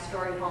 1.5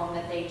 story home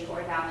that they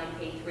tore down,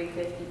 they paid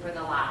 $350 for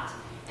the lot.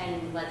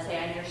 And let's say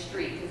on your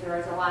street, because there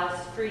is a lot of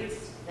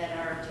streets that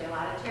are a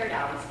lot of tear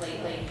downs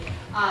lately,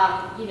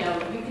 you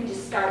can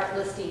just start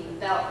listing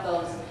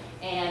those.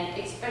 And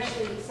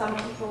especially some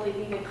people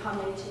even come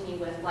into me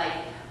with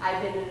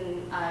I've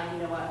been,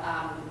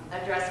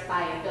 addressed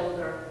by a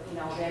builder,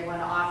 they want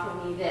to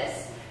offer me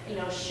this.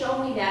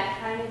 Show me that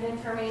kind of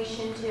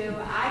information too.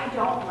 I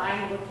don't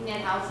mind looking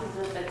at houses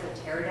if it's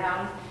a tear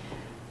down.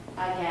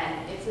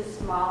 Again, it's a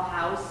small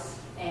house,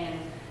 and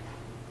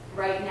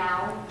right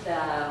now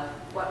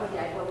what would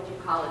you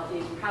call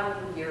it?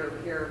 Probably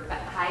your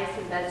highest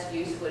and best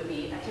use would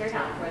be a tear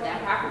down for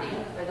that property,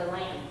 for the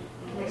land.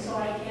 Okay, so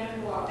I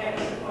can go out,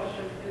 that's the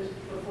question, because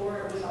before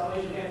it was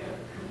always you have to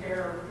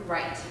compare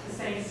the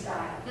same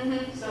style.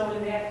 Mm-hmm. So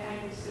in that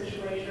kind of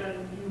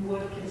situation, you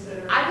would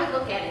consider I would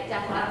look at it,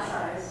 definitely. lot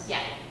size?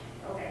 Yeah.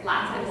 Okay.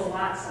 Lot size. Equal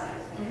lot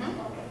size. Mhm.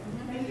 Okay,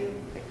 thank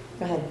you.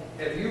 Go ahead.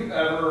 Have you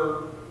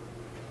ever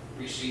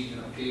received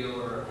an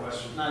appeal or a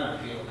request, not an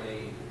appeal,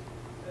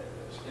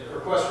 a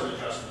request for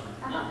adjustment,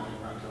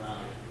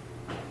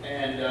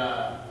 and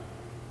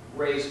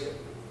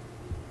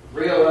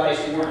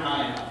realized you weren't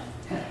high enough?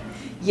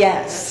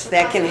 Yes,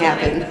 that can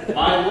happen.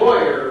 My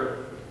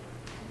lawyer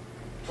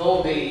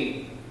told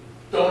me,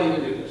 don't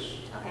even do this.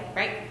 Okay,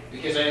 right.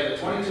 Because I have a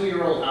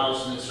 22-year-old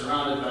house and it's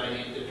surrounded by,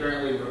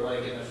 apparently we're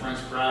like in the French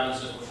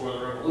provinces before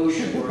the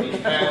revolution, where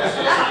each palace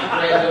has a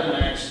great than the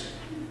next.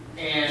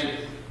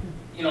 And,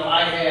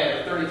 I had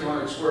a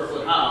 3,200 square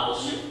foot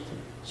house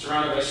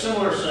surrounded by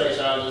similar sized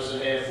houses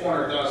that had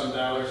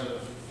 $400,000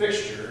 of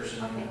fixtures.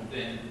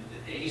 And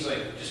he's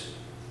like, just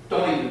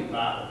don't even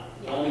bother.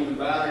 Yeah. Don't even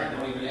bother and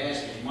don't even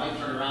ask. You might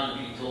turn around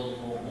and be told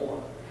to go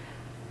more.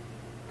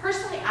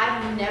 Personally,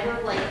 I've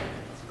never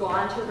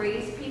gone to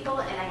raise people,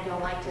 and I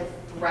don't like to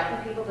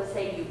threaten people to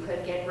say you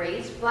could get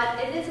raised, but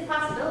it is a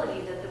possibility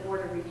that the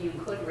Board of Review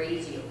could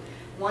raise you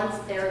once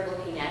they're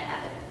looking at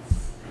evidence.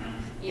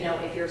 You know,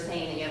 if you're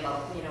saying that you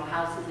have,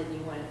 houses and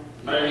you want.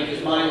 I mean,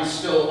 because mine's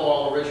still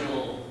all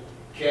original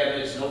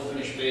cabinets, no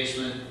finished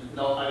basement,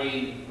 no, I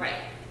mean, Right.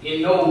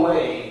 in no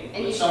way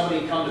And would you-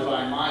 somebody come to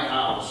buy my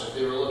house if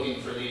they were looking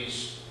for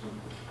these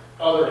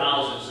other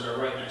houses that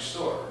are right next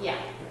door. Yeah.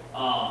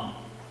 Um,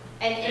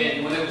 And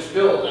and when it was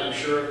built, I'm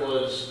sure it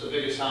was the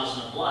biggest house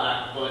in the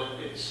block, but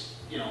it's,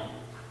 you know,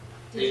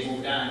 they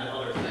moved on to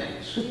other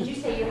things. did you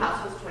say your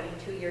house was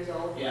 22 years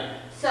old? Yeah,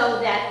 So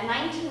that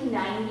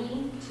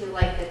 1990 to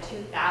like the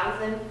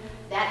 2000,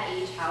 that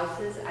age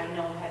houses I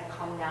know have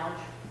come down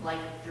like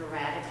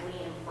dramatically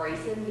in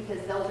pricing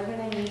because those are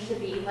going to need to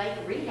be like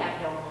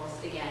rehabbed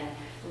almost again,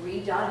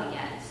 redone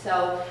again.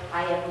 So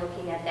I am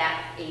looking at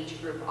that age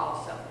group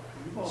also.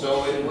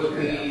 so it would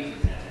be,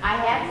 I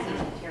have seen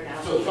it tear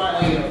down. so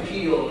filing an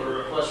appeal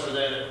or request for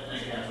that,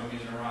 again, if I'm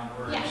using the wrong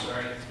word, Yeah.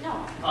 sorry.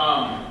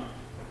 No.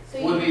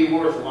 So Would you, be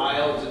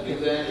worthwhile to do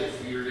that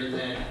if you're in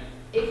that,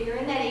 if you're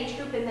in that age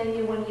group and then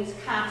you want to use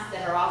comps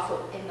that are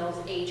also in those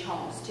age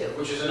homes too.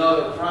 which is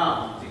another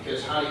problem,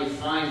 because how do you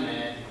find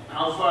that?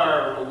 How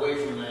far away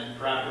from that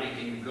property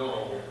can you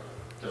go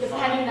to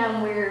Depending find?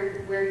 on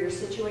where you're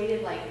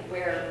situated, like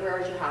where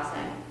is your house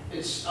at?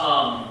 It's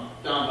down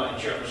by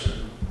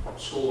Jefferson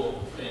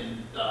School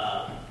and,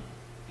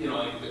 you know,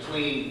 like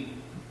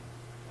between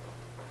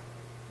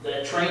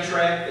that train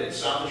track that's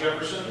south of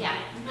Jefferson, Yeah.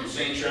 and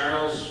St.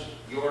 Charles,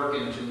 York,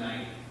 and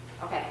 290.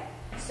 Okay,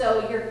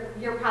 so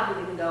you're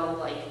probably gonna go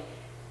like,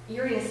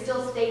 you're gonna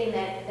still stay in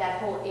that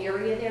whole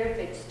area there,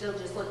 but still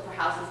just look for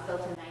houses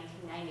built in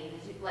 1990.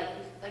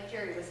 Like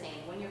Jerry was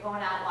saying, when you're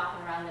going out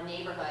walking around the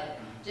neighborhood,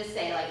 just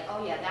say like,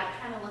 oh yeah,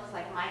 that kind of looks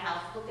like my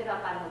house. Look it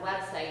up on the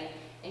website,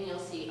 and you'll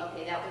see,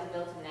 okay, that was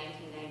built in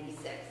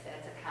 1996.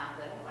 That's a comp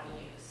that I want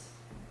to use.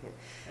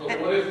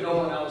 But what if no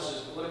one else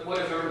is, what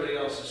if everybody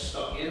else is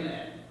stuck in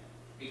that?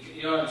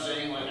 You know what I'm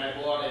saying? Like,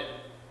 I bought it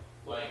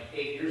like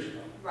 8 years ago.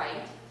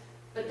 Right?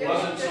 But It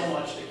wasn't so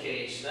much the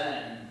case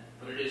then,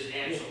 but it is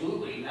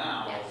absolutely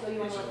now. Yeah, so you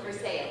want to It's look for okay.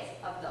 sales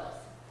of those.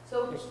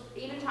 So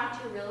even talk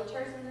to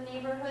realtors in the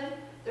neighborhood.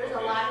 There's a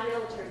Okay. lot of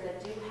realtors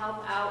that do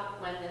help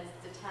out when it's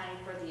the time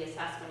for the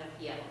assessment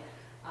appeal.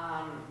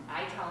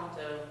 I tell them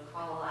to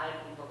call a lot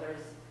of people.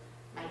 There's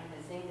Mike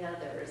Mazinga,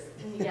 there's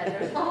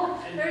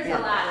a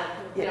lot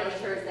of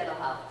realtors that'll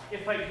help.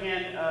 If I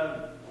can,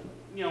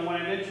 when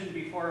I mentioned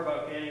before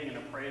about getting an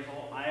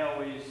appraisal, I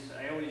always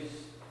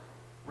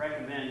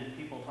recommend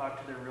people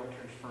talk to their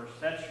realtors first.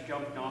 That's your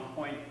jumping off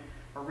point.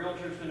 A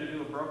realtor's going to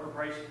do a broker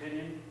price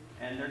opinion,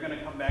 and they're going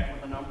to come back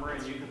with a number,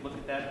 and you could look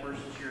at that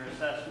versus your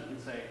assessment and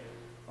say,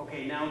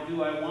 okay, now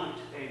do I want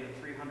to pay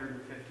the $350,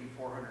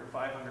 $400,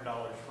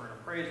 $500 for an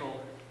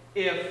appraisal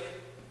if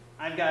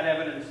I've got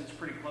evidence that's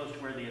pretty close to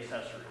where the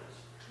assessor is?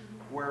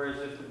 Whereas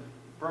if the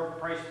broker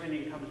price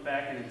opinion comes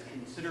back and it's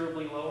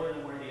considerably lower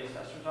than where the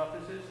assessor's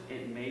office is,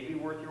 it may be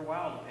worth your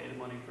while to pay the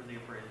money for the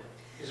appraisal.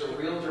 Is a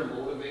realtor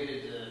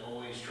motivated to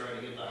always try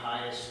to get the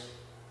highest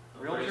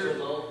appraisal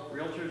though?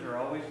 Realtors are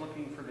always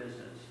looking for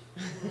business.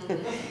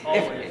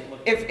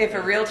 If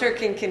a realtor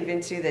can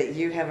convince you that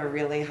you have a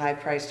really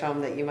high-priced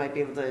home that you might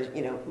be able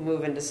to,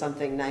 move into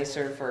something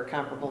nicer for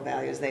comparable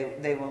values,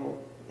 they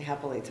will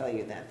happily tell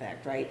you that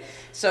fact, right?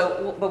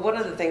 So, but one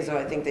of the things, though,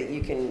 I think that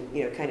you can,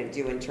 kind of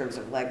do in terms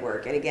of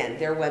legwork, and again,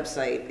 their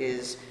website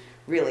is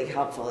really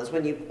helpful, is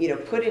when you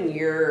put in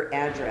your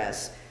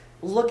address,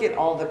 look at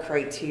all the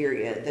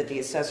criteria that the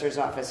assessor's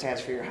office has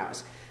for your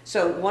house.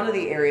 So one of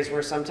the areas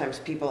where sometimes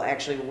people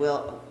actually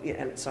will,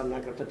 and so I'm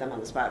not going to put them on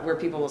the spot, where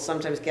people will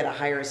sometimes get a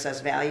higher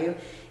assessed value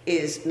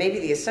is maybe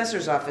the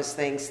assessor's office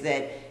thinks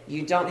that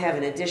you don't have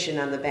an addition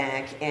on the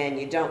back and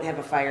you don't have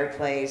a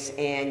fireplace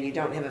and you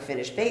don't have a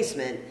finished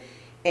basement,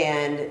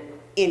 and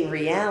in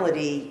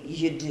reality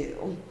you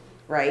do,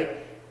 right?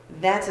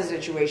 That's a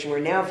situation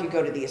where now if you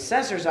go to the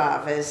assessor's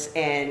office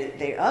and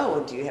they,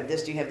 oh, do you have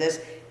this, do you have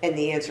this? And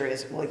the answer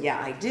is, well, yeah,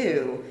 I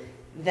do.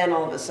 Then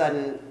all of a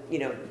sudden,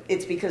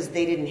 it's because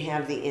they didn't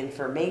have the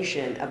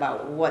information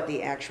about what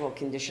the actual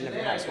condition of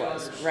the house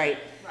was, right?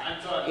 I'm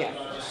talking Yeah.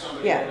 about just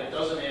somebody Yeah. that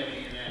doesn't have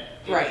any of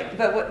that. Right,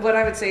 but what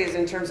I would say is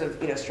in terms of,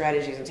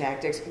 strategies and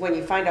tactics, when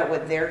you find out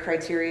what their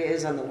criteria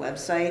is on the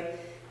website,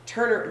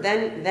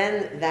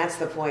 then that's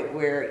the point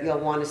where you'll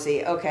want to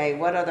see, okay,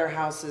 what other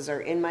houses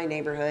are in my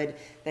neighborhood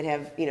that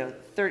have,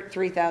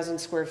 3,000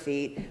 square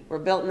feet, were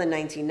built in the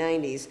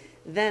 1990s.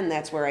 Then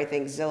that's where I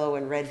think Zillow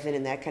and Redfin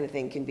and that kind of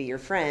thing can be your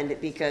friend,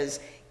 because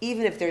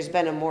even if there's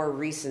been a more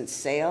recent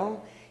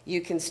sale,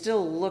 you can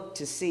still look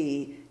to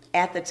see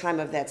at the time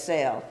of that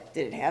sale,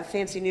 did it have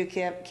fancy new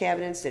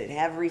cabinets? Did it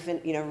have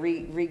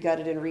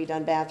re-gutted and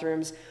redone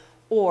bathrooms?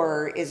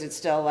 Or is it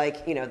still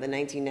like, the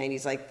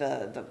 1990s, like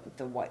the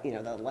what,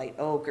 the light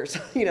oak or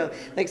something,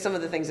 like some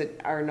of the things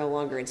that are no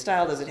longer in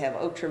style? Does it have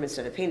oak trim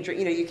instead of paint trim?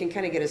 You can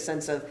kind of get a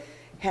sense of,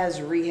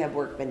 has rehab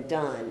work been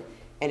done?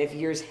 And if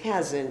yours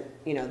hasn't,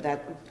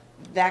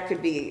 that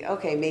could be,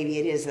 okay, maybe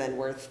it is then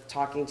worth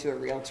talking to a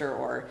realtor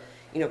or,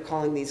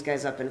 calling these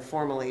guys up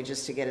informally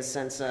just to get a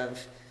sense of,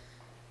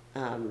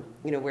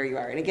 where you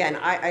are. And again,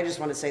 I just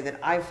want to say that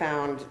I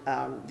found,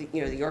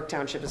 the York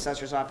Township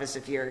Assessor's Office,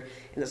 if you're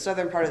in the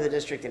southern part of the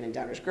district and in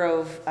Downers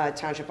Grove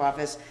Township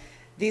Office,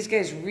 these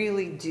guys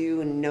really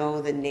do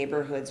know the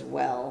neighborhoods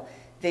well.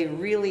 They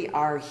really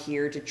are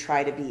here to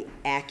try to be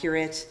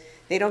accurate.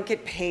 They don't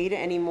get paid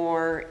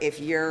anymore if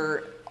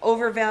you're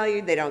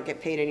overvalued. They don't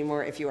get paid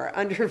anymore if you are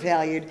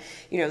undervalued.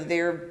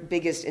 Their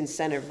biggest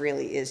incentive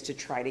really is to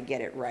try to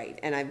get it right.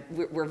 And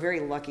we're very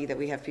lucky that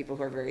we have people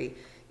who are very,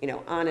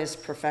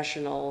 honest,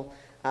 professional,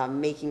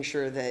 making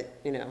sure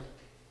that,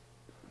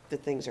 the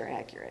things are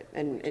accurate.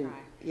 And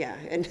yeah,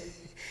 and,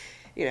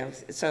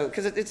 so,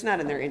 because it's not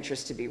in their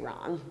interest to be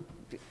wrong,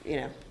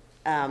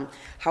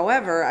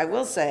 However, I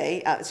will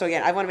say, so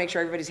again, I want to make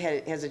sure everybody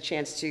has a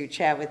chance to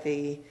chat with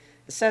the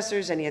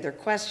assessors. Any other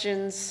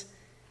questions?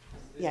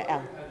 Yeah,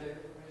 Al.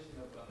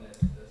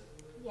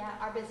 Yeah,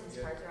 our business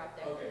cards are up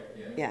there.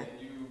 Okay, Yeah. And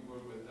you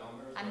work with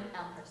Elmhurst? I'm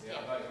Elmhurst, Yeah, I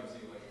yeah. thought you would see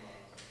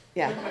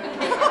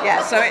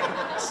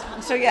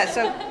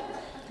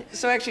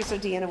like So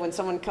Deanna, when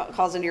someone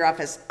calls into your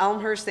office,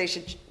 Elmhurst, they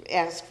should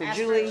ask for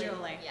Julie?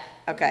 Yeah.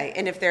 Okay,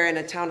 and if they're in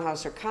a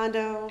townhouse or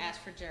condo?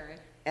 Ask for Jared.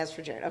 Ask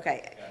for Jared,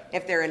 okay.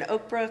 If they're in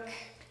Oak Brook?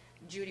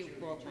 Judy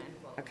Wolfman.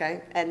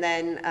 Okay, and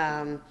then,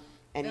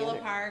 any Villa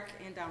other? Park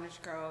and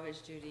Downers Grove is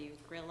Judy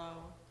Grillo,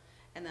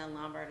 and then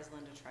Lombard is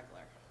Linda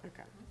Tregler.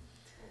 Okay.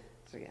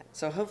 So yeah,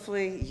 so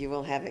hopefully you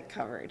will have it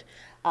covered.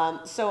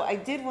 So I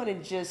did want to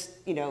just,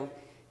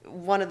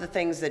 one of the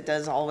things that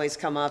does always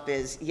come up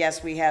is,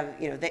 yes, we have,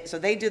 so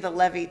they do the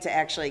levy to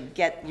actually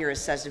get your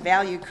assessed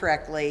value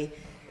correctly,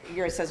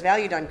 your assessed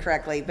value done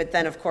correctly, but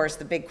then of course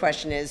the big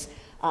question is,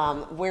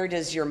 where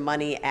does your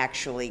money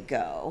actually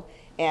go?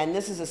 And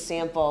this is a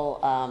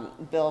sample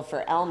bill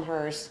for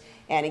Elmhurst.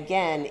 And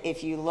again,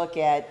 if you look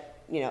at,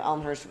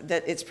 Elmhurst,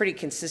 it's pretty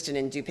consistent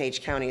in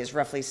DuPage County, is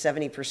roughly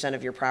 70%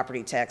 of your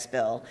property tax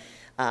bill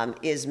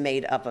is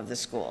made up of the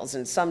schools.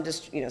 And some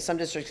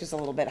districts is a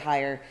little bit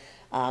higher,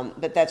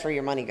 but that's where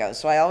your money goes.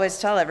 So I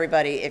always tell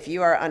everybody, if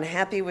you are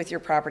unhappy with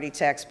your property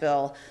tax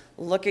bill,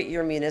 look at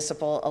your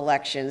municipal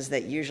elections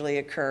that usually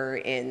occur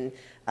in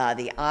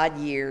the odd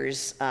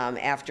years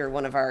after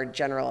one of our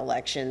general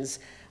elections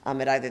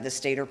at either the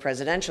state or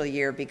presidential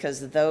year,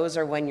 because those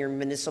are when your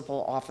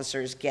municipal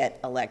officers get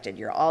elected.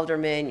 Your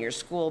aldermen, your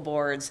school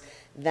boards,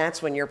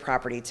 that's when your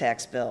property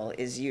tax bill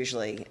is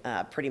usually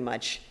pretty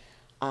much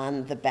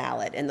on the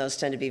ballot. And those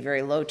tend to be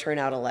very low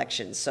turnout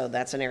elections. So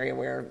that's an area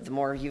where the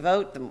more you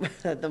vote,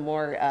 the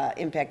more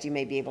impact you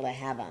may be able to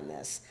have on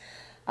this.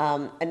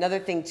 Another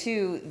thing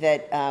too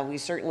that we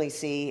certainly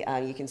see,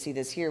 you can see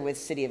this here with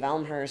City of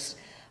Elmhurst,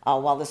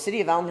 while the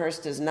City of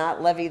Elmhurst does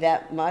not levy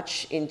that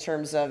much in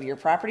terms of your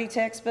property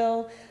tax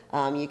bill,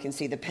 you can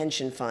see the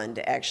pension fund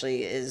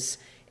actually is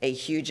a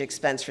huge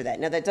expense for that.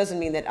 Now that doesn't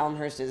mean that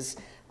Elmhurst is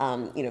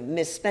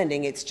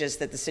misspending. It's just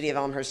that the City of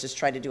Elmhurst has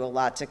tried to do a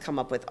lot to come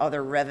up with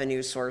other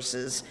revenue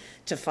sources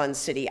to fund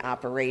city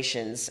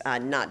operations,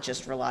 not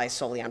just rely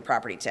solely on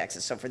property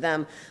taxes. So for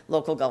them,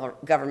 local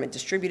government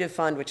distributive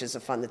fund, which is a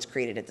fund that's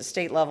created at the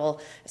state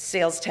level,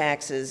 sales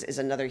taxes is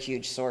another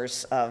huge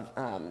source of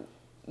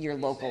your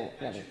local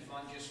revenue. Pension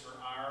fund just for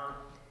our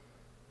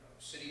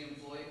city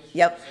employees?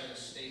 Yep. Or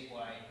is that a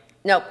statewide?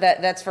 No,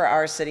 that's for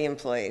our city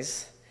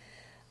employees.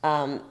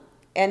 And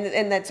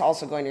that's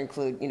also going to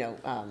include,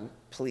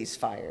 police,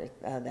 fire,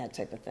 that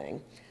type of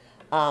thing.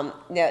 Now,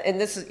 and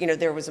this is,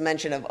 there was a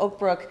mention of Oak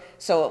Brook.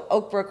 So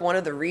Oak Brook, one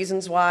of the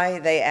reasons why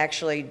they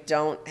actually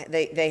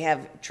they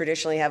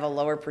traditionally have a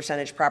lower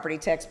percentage property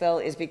tax bill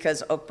is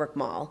because Oak Brook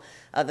Mall,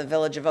 the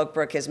village of Oak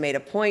Brook has made a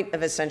point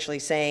of essentially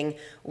saying,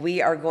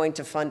 we are going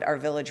to fund our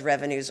village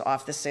revenues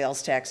off the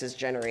sales taxes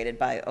generated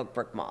by Oak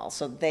Brook Mall.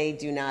 So they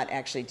do not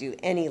actually do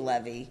any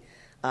levy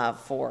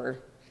for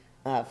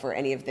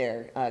any of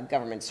their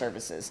government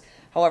services.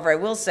 However, I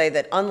will say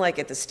that unlike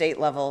at the state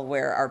level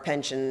where our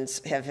pensions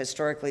have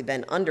historically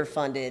been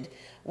underfunded,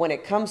 when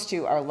it comes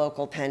to our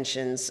local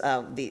pensions,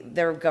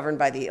 they're governed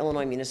by the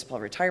Illinois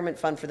Municipal Retirement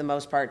Fund for the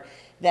most part.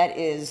 That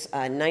is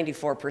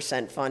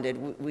 94%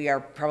 funded. We are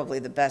probably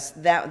the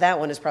best. That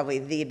one is probably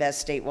the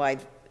best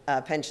statewide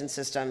pension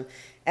system,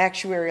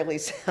 actuarially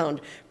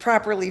sound,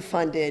 properly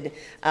funded,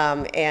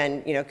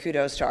 and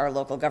kudos to our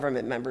local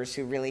government members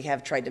who really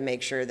have tried to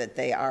make sure that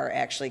they are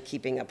actually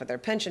keeping up with their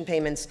pension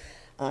payments,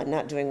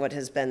 not doing what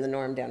has been the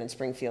norm down in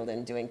Springfield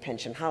and doing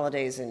pension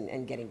holidays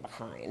and getting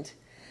behind.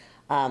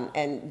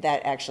 And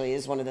that actually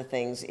is one of the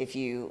things, if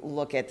you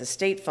look at the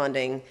state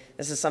funding,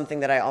 this is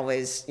something that I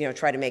always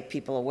try to make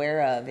people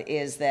aware of,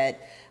 is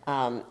that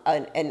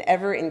an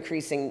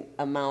ever-increasing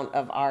amount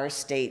of our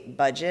state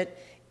budget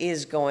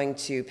is going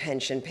to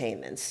pension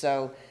payments.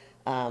 So,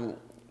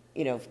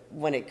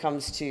 when it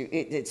comes to,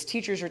 it's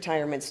teachers'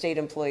 retirement, state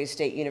employees,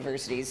 state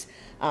universities.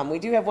 We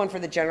do have one for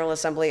the General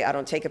Assembly. I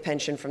don't take a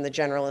pension from the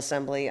General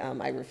Assembly.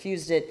 I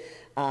refused it.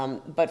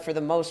 But for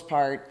the most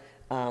part,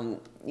 a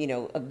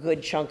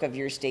good chunk of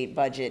your state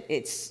budget,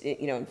 it's,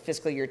 in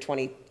fiscal year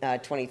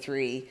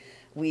 2023,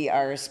 we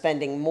are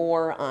spending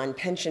more on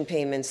pension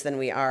payments than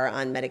we are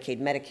on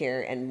Medicaid,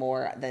 Medicare, and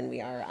more than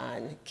we are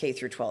on K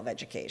through 12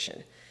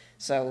 education.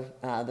 So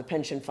the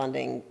pension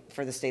funding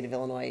for the state of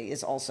Illinois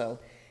is also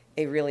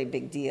a really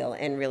big deal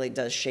and really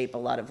does shape a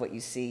lot of what you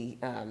see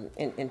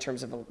in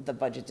terms of the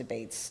budget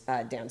debates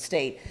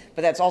downstate.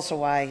 But that's also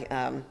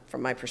why,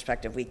 from my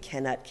perspective, we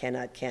cannot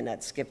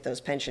skip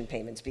those pension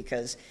payments,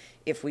 because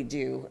if we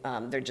do,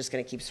 they're just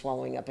going to keep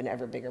swallowing up an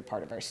ever bigger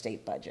part of our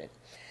state budget.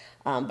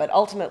 But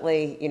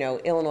ultimately, you know,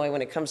 Illinois,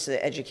 when it comes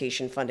to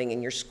education funding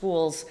in your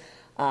schools,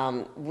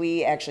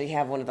 we actually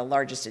have one of the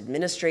largest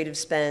administrative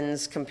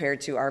spends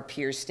compared to our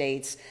peer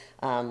states.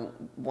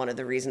 One of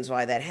the reasons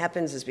why that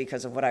happens is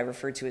because of what I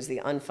refer to as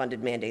the unfunded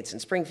mandates in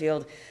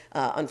Springfield.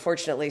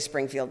 Unfortunately,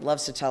 Springfield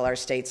loves to tell our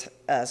states,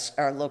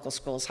 our local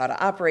schools how to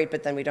operate,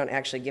 but then we don't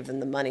actually give them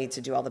the money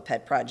to do all the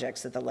pet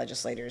projects that the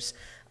legislators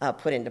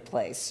put into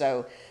place.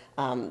 So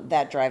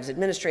that drives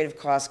administrative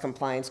costs,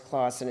 compliance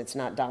costs, and it's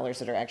not dollars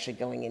that are actually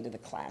going into the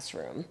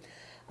classroom.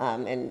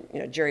 And you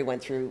know, Jerry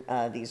went through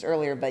these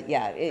earlier, but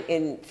yeah,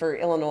 for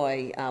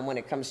Illinois, when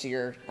it comes to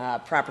your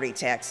property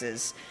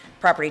taxes,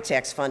 property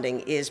tax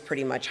funding is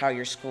pretty much how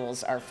your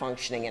schools are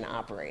functioning and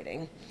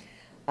operating.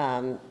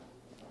 And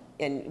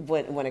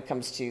when it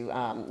comes to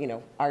you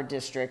know, our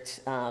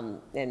district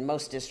and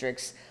most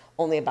districts,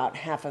 only about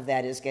half of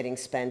that is getting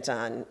spent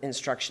on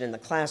instruction in the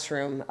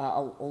classroom.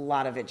 A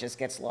lot of it just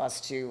gets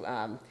lost to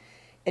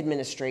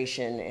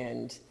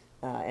administration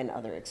and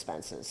other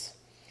expenses.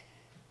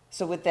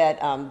 So with that,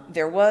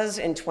 there was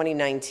in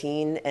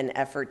 2019 an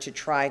effort to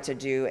try to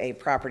do a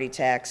property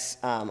tax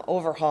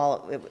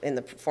overhaul in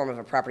the form of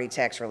a property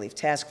tax relief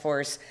task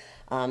force.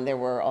 There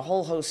were a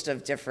whole host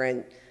of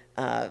different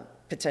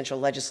potential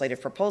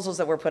legislative proposals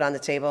that were put on the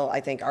table.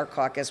 I think our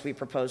caucus, we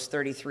proposed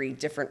 33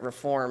 different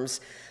reforms,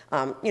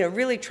 you know,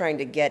 really trying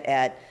to get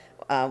at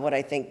what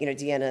I think, you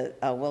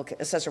know,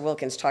 Assessor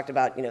Wilkins talked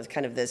about, you know,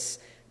 kind of this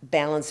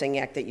balancing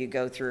act that you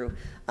go through.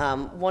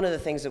 One of the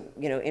things that,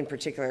 you know, in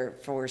particular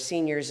for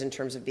seniors in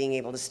terms of being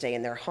able to stay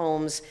in their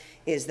homes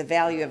is the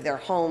value of their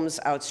homes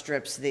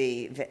outstrips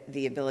the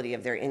ability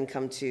of their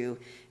income to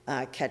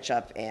catch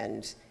up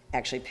and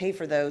actually pay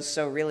for those.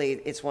 So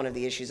really it's one of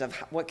the issues of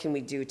what can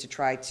we do to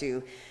try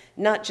to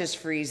not just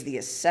freeze the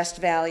assessed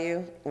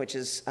value, which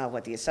is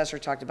what the assessor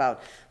talked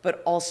about,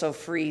 but also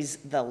freeze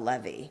the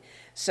levy.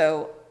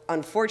 So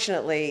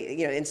unfortunately,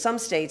 you know, in some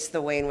states,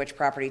 the way in which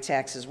property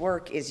taxes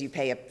work is you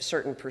pay a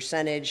certain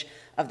percentage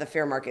of the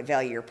fair market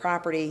value of your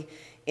property.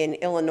 In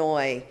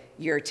Illinois,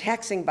 your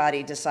taxing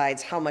body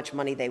decides how much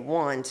money they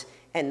want,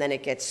 and then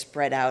it gets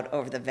spread out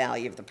over the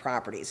value of the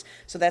properties.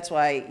 So that's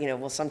why, you know,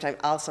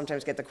 I'll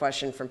sometimes get the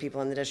question from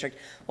people in the district,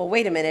 well,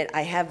 wait a minute,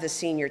 I have the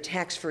senior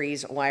tax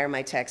freeze, why are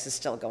my taxes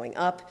still going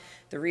up?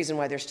 The reason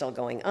why they're still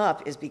going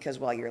up is because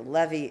while your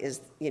levy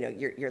is, you know,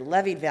 your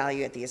levied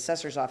value at the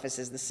assessor's office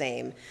is the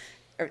same,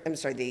 I'm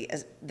sorry,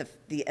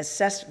 the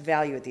assessed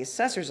value at the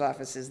assessor's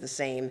office is the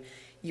same,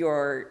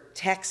 your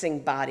taxing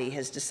body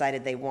has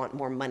decided they want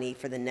more money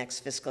for the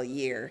next fiscal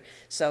year.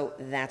 So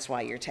that's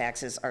why your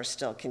taxes are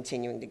still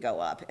continuing to go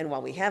up. And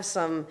while we have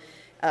some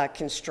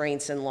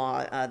constraints in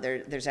law,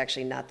 there's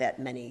actually not that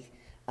many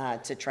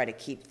to try to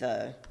keep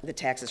the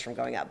taxes from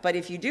going up. But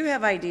if you do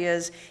have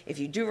ideas, if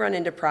you do run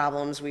into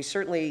problems, we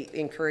certainly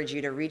encourage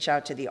you to reach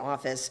out to the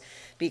office,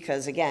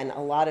 because again,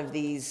 a lot of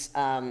these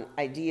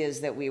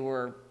ideas that we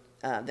were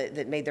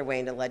that made their way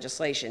into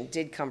legislation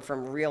did come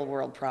from real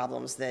world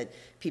problems that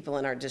people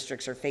in our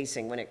districts are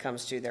facing when it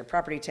comes to their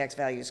property tax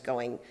values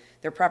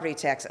their property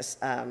tax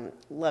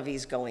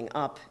levies going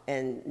up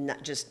and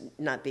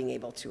not being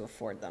able to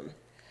afford them.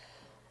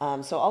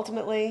 So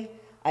ultimately,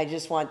 I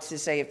just want to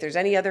say if there's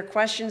any other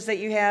questions that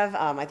you have,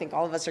 I think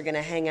all of us are going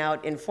to hang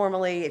out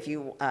informally if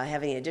you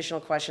have any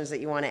additional questions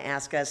that you want to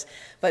ask us.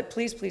 But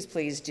please, please,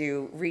 please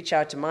do reach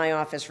out to my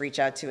office, reach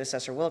out to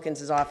Assessor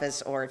Wilkins'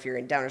 office, or if you're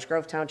in Downers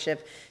Grove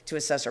Township, to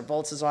Assessor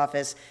Bolts'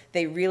 office.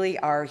 They really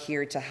are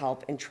here to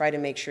help and try to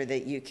make sure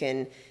that you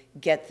can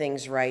get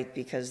things right,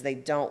 because they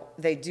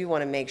do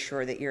want to make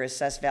sure that your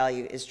assessed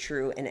value is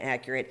true and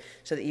accurate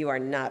so that you are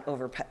not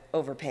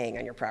overpaying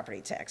on your property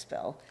tax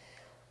bill.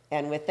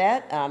 And with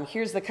that,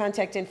 here's the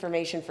contact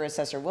information for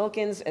Assessor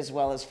Wilkins as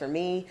well as for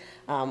me.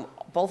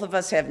 Both of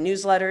us have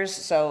newsletters,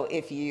 so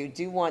if you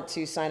do want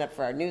to sign up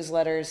for our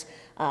newsletters,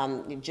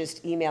 you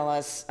just email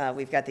us.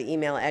 We've got the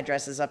email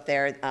addresses up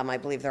there. I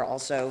believe they're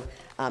also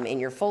in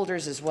your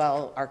folders as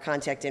well, our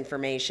contact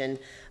information.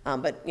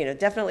 But you know,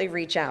 definitely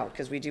reach out,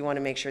 because we do want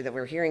to make sure that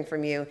we're hearing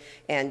from you.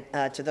 And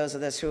to those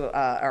of us who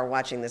are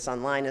watching this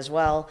online as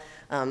well,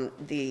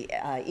 the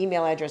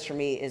email address for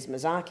me is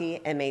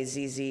Mazzochi,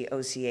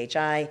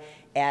 Mazzochi,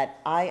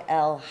 at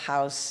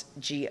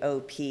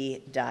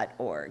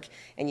ilhousegop.org.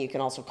 And you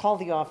can also call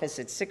the office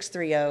at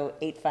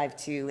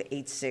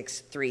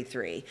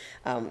 630-852-8633.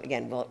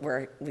 Again,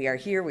 we are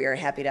here, we are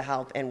happy to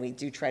help, and we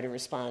do try to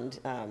respond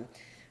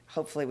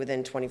hopefully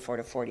within 24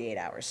 to 48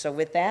 hours. So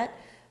with that,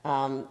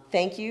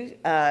 thank you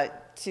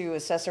to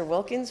Assessor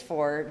Wilkins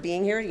for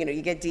being here. You know,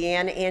 you get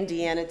Deanne and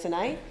Deanna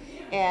tonight.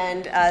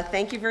 And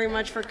thank you very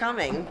much for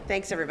coming.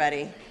 Thanks,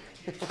 everybody.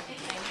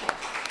 Thank you.